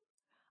 2?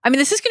 I mean,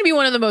 this is going to be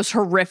one of the most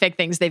horrific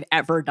things they've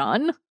ever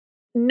done.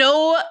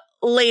 No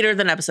later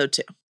than episode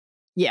 2.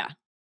 Yeah.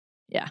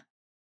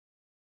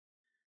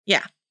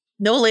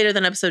 No later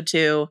than episode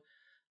 2.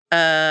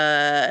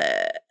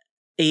 Yikes.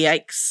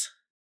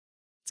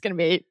 It's going to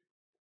be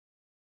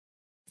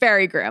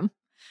very grim.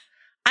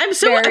 I'm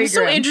so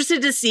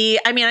interested to see.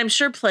 I mean, I'm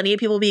sure plenty of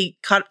people will be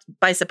caught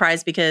by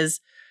surprise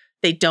because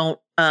they don't,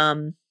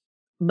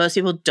 most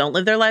people don't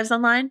live their lives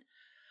online.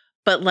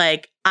 But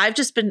like, I've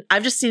just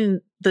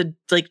seen the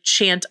like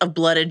chant of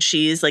blood and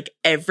cheese like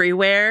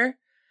everywhere.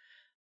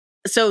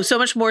 So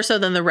much more so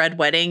than the Red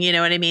Wedding, you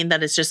know what I mean?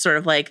 That it's just sort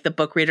of like the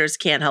book readers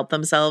can't help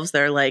themselves.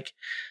 They're like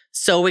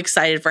so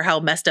excited for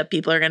how messed up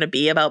people are going to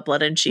be about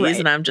blood and cheese. Right.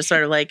 And I'm just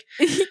sort of like,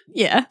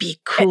 yeah, be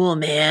cool,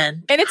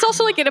 man. And it's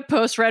also like in a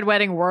post-Red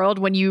Wedding world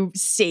when you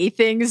say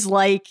things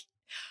like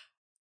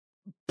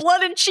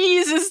blood and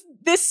cheese is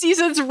this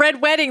season's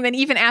Red Wedding, then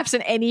even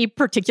absent any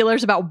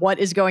particulars about what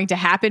is going to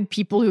happen,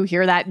 people who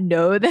hear that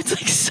know that's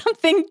like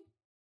something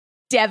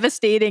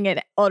devastating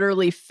and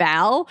utterly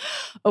foul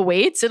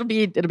awaits. It'll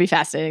be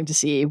fascinating to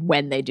see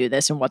when they do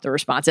this and what the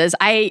response is.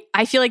 I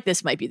feel like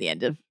this might be the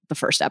end of the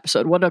first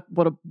episode. What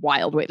a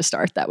wild way to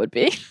start that would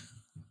be.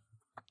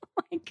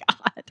 Oh my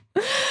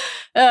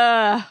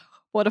God.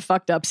 What a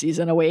fucked up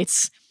season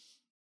awaits.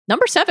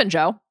 Number 7,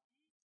 Joe.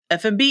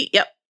 FMB,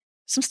 yep.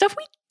 Some stuff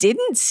we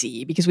didn't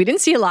see because we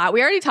didn't see a lot.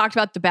 We already talked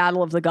about the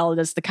Battle of the Gullet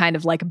as the kind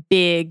of like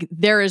big,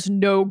 there is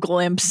no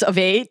glimpse of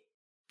a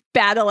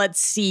battle at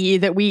sea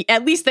that we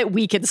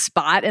can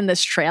spot in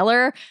this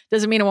trailer.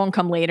 Doesn't mean it won't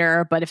come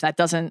later, but if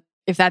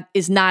that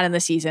is not in the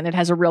season, it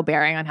has a real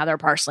bearing on how they're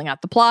parceling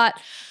out the plot.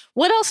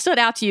 What else stood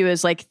out to you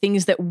as like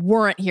things that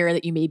weren't here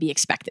that you maybe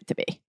expected to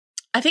be?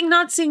 I think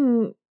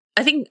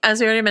as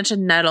we already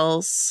mentioned,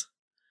 Nettles.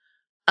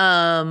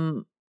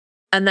 And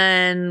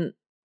then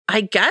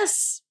I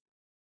guess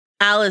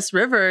Alice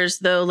Rivers,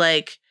 though,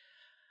 like,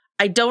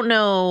 I don't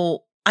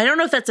know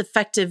if that's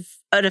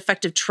an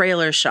effective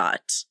trailer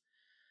shot.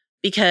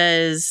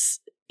 Because,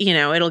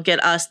 it'll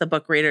get us, the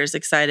book readers,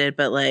 excited.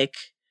 But like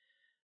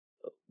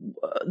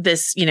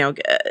this,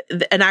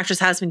 an actress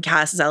has been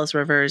cast as Alice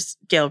Rivers,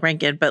 Gail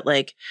Rankin. But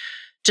like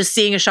just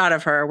seeing a shot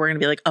of her, we're going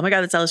to be like, oh my God,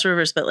 that's Alice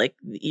Rivers. But like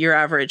your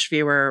average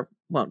viewer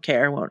won't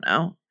care, won't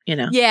know,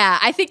 Yeah,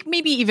 I think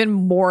maybe even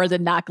more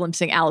than not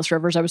glimpsing Alice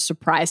Rivers, I was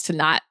surprised to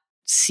not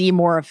see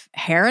more of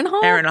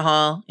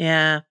Harrenhal.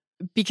 Yeah.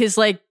 Because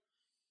like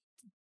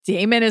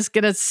Daemon is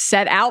going to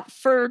set out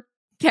for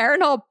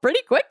Harrenhal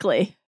pretty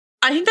quickly.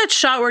 I think that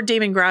shot where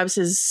Daemon grabs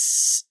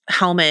his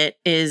helmet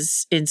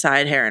is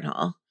inside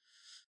Harrenhal.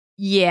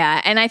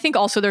 Yeah, and I think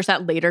also there's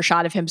that later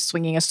shot of him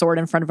swinging a sword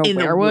in front of a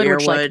weirwood,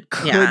 which like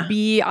could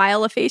be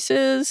Isle of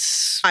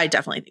Faces. I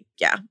definitely think,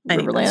 yeah.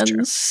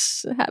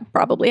 Riverlands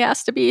probably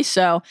has to be.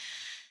 So,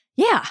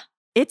 yeah,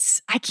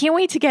 I can't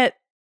wait to get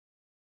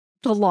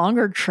the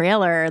longer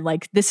trailer.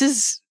 Like this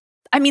is,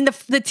 I mean,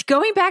 the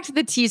going back to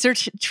the teaser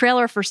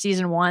trailer for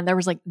season 1, there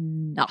was like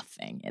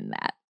nothing in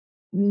that.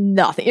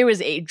 Nothing. It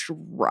was a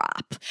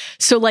drop.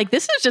 So like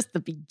this is just the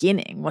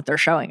beginning, what they're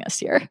showing us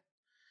here.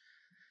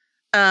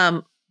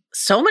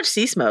 So much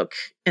sea smoke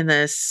in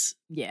this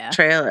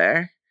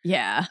trailer.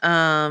 Yeah.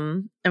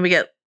 And we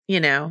get,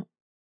 a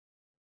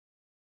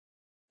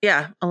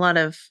lot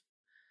of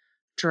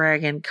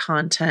dragon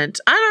content.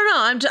 I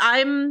don't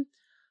know.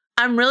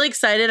 I'm really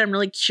excited. I'm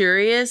really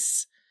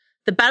curious.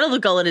 The Battle of the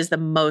Gullet is the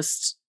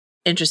most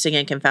interesting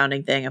and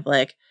confounding thing of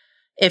like,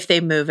 if they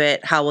move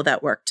it, how will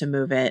that work to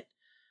move it?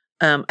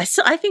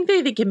 I think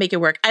they can make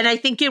it work. And I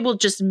think it will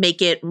just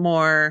make it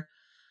more,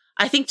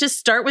 I think just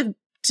start with,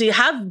 to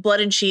have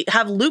blood and cheese,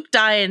 have Luke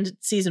die in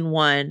season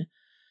 1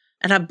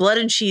 and have blood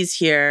and cheese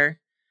here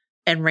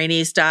and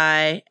Rhaenys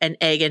die and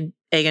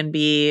Aegon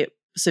be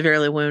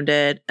severely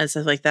wounded and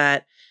stuff like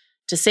that.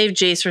 To save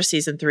Jace for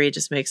season 3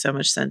 just makes so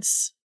much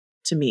sense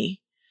to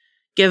me.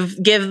 Give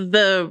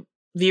the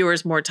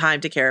viewers more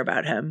time to care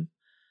about him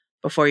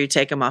before you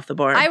take him off the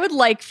board. I would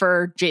like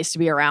for Jace to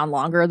be around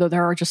longer, though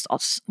there are just,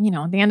 at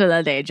the end of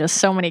the day, just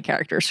so many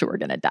characters who are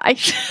going to die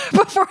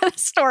before the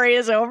story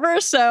is over.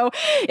 So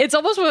it's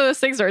almost one of those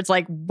things where it's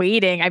like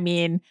waiting. I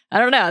mean, I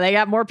don't know. They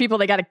got more people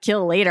they got to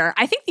kill later.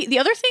 I think the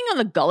other thing on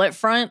the Gullet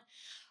front,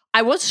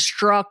 I was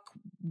struck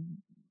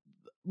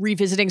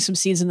revisiting some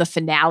scenes in the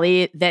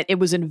finale that it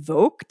was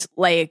invoked.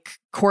 Like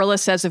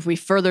Corlys says, if we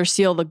further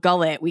seal the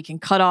Gullet, we can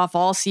cut off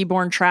all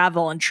seaborne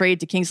travel and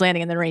trade to King's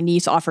Landing. And then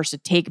Rhaenys offers to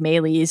take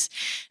Meleys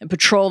and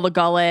patrol the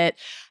Gullet.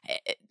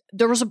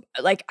 There was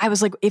I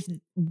was like,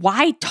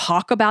 why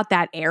talk about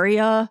that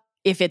area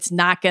if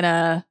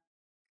the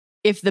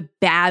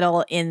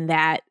battle in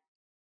that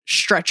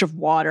stretch of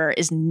water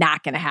is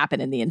not going to happen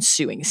in the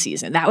ensuing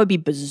season? That would be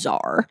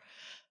bizarre.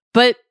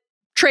 But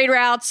trade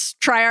routes,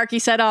 triarchy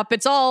setup,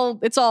 it's all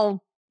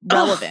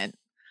relevant.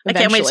 I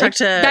can't wait to talk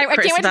to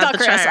Chris about the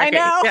triarchy. I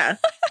know. Yeah.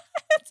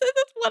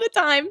 What a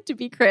time to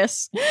be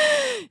Chris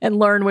and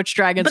learn which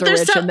dragons but are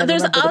which. And then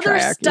there's other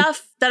the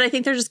stuff that I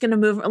think they're just going to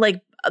move,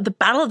 like the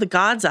Battle of the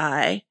God's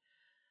Eye.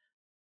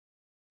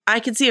 I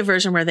could see a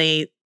version where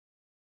they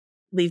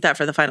leave that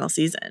for the final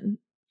season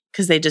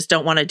because they just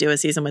don't want to do a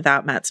season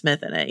without Matt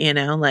Smith in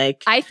it,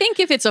 Like I think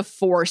if it's a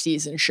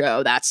 4-season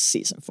show, that's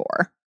season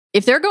 4.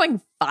 If they're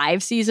going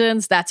 5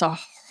 seasons, that's a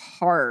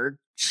hard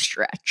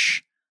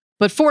stretch.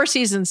 But 4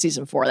 seasons,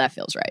 season 4, that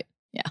feels right.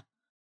 Yeah.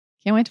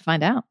 Can't wait to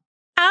find out.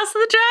 House of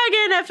the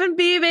Dragon,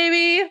 F&B,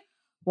 baby.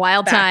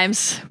 Wild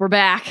times. We're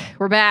back.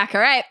 All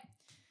right.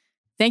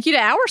 Thank you to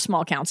our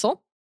small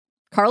council,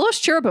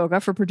 Carlos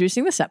Chiriboga, for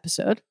producing this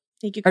episode.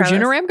 Thank you, Carlos.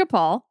 Arjuna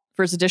Ramgopal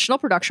for his additional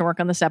production work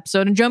on this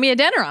episode, and Jomi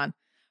Adeniran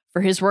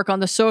for his work on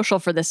the social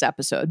for this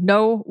episode.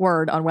 No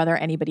word on whether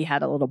anybody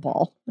had a little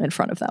ball in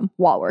front of them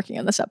while working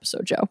on this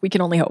episode, Joe. We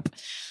can only hope.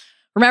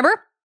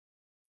 Remember,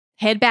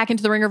 head back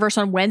into the Ringerverse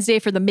on Wednesday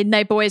for the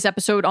Midnight Boys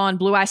episode on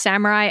Blue Eye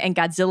Samurai and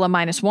Godzilla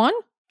 -1.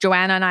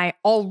 Joanna and I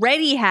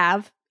already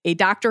have a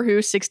Doctor Who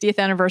 60th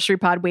anniversary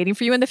pod waiting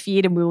for you in the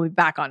feed, and we will be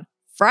back on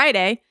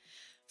Friday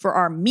for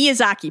our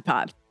Miyazaki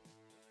pod.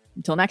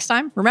 Until next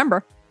time,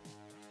 remember,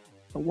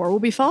 the war will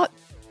be fought,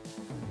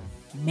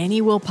 many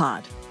will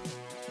pod,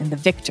 and the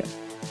victor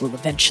will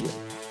eventually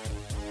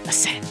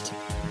ascend.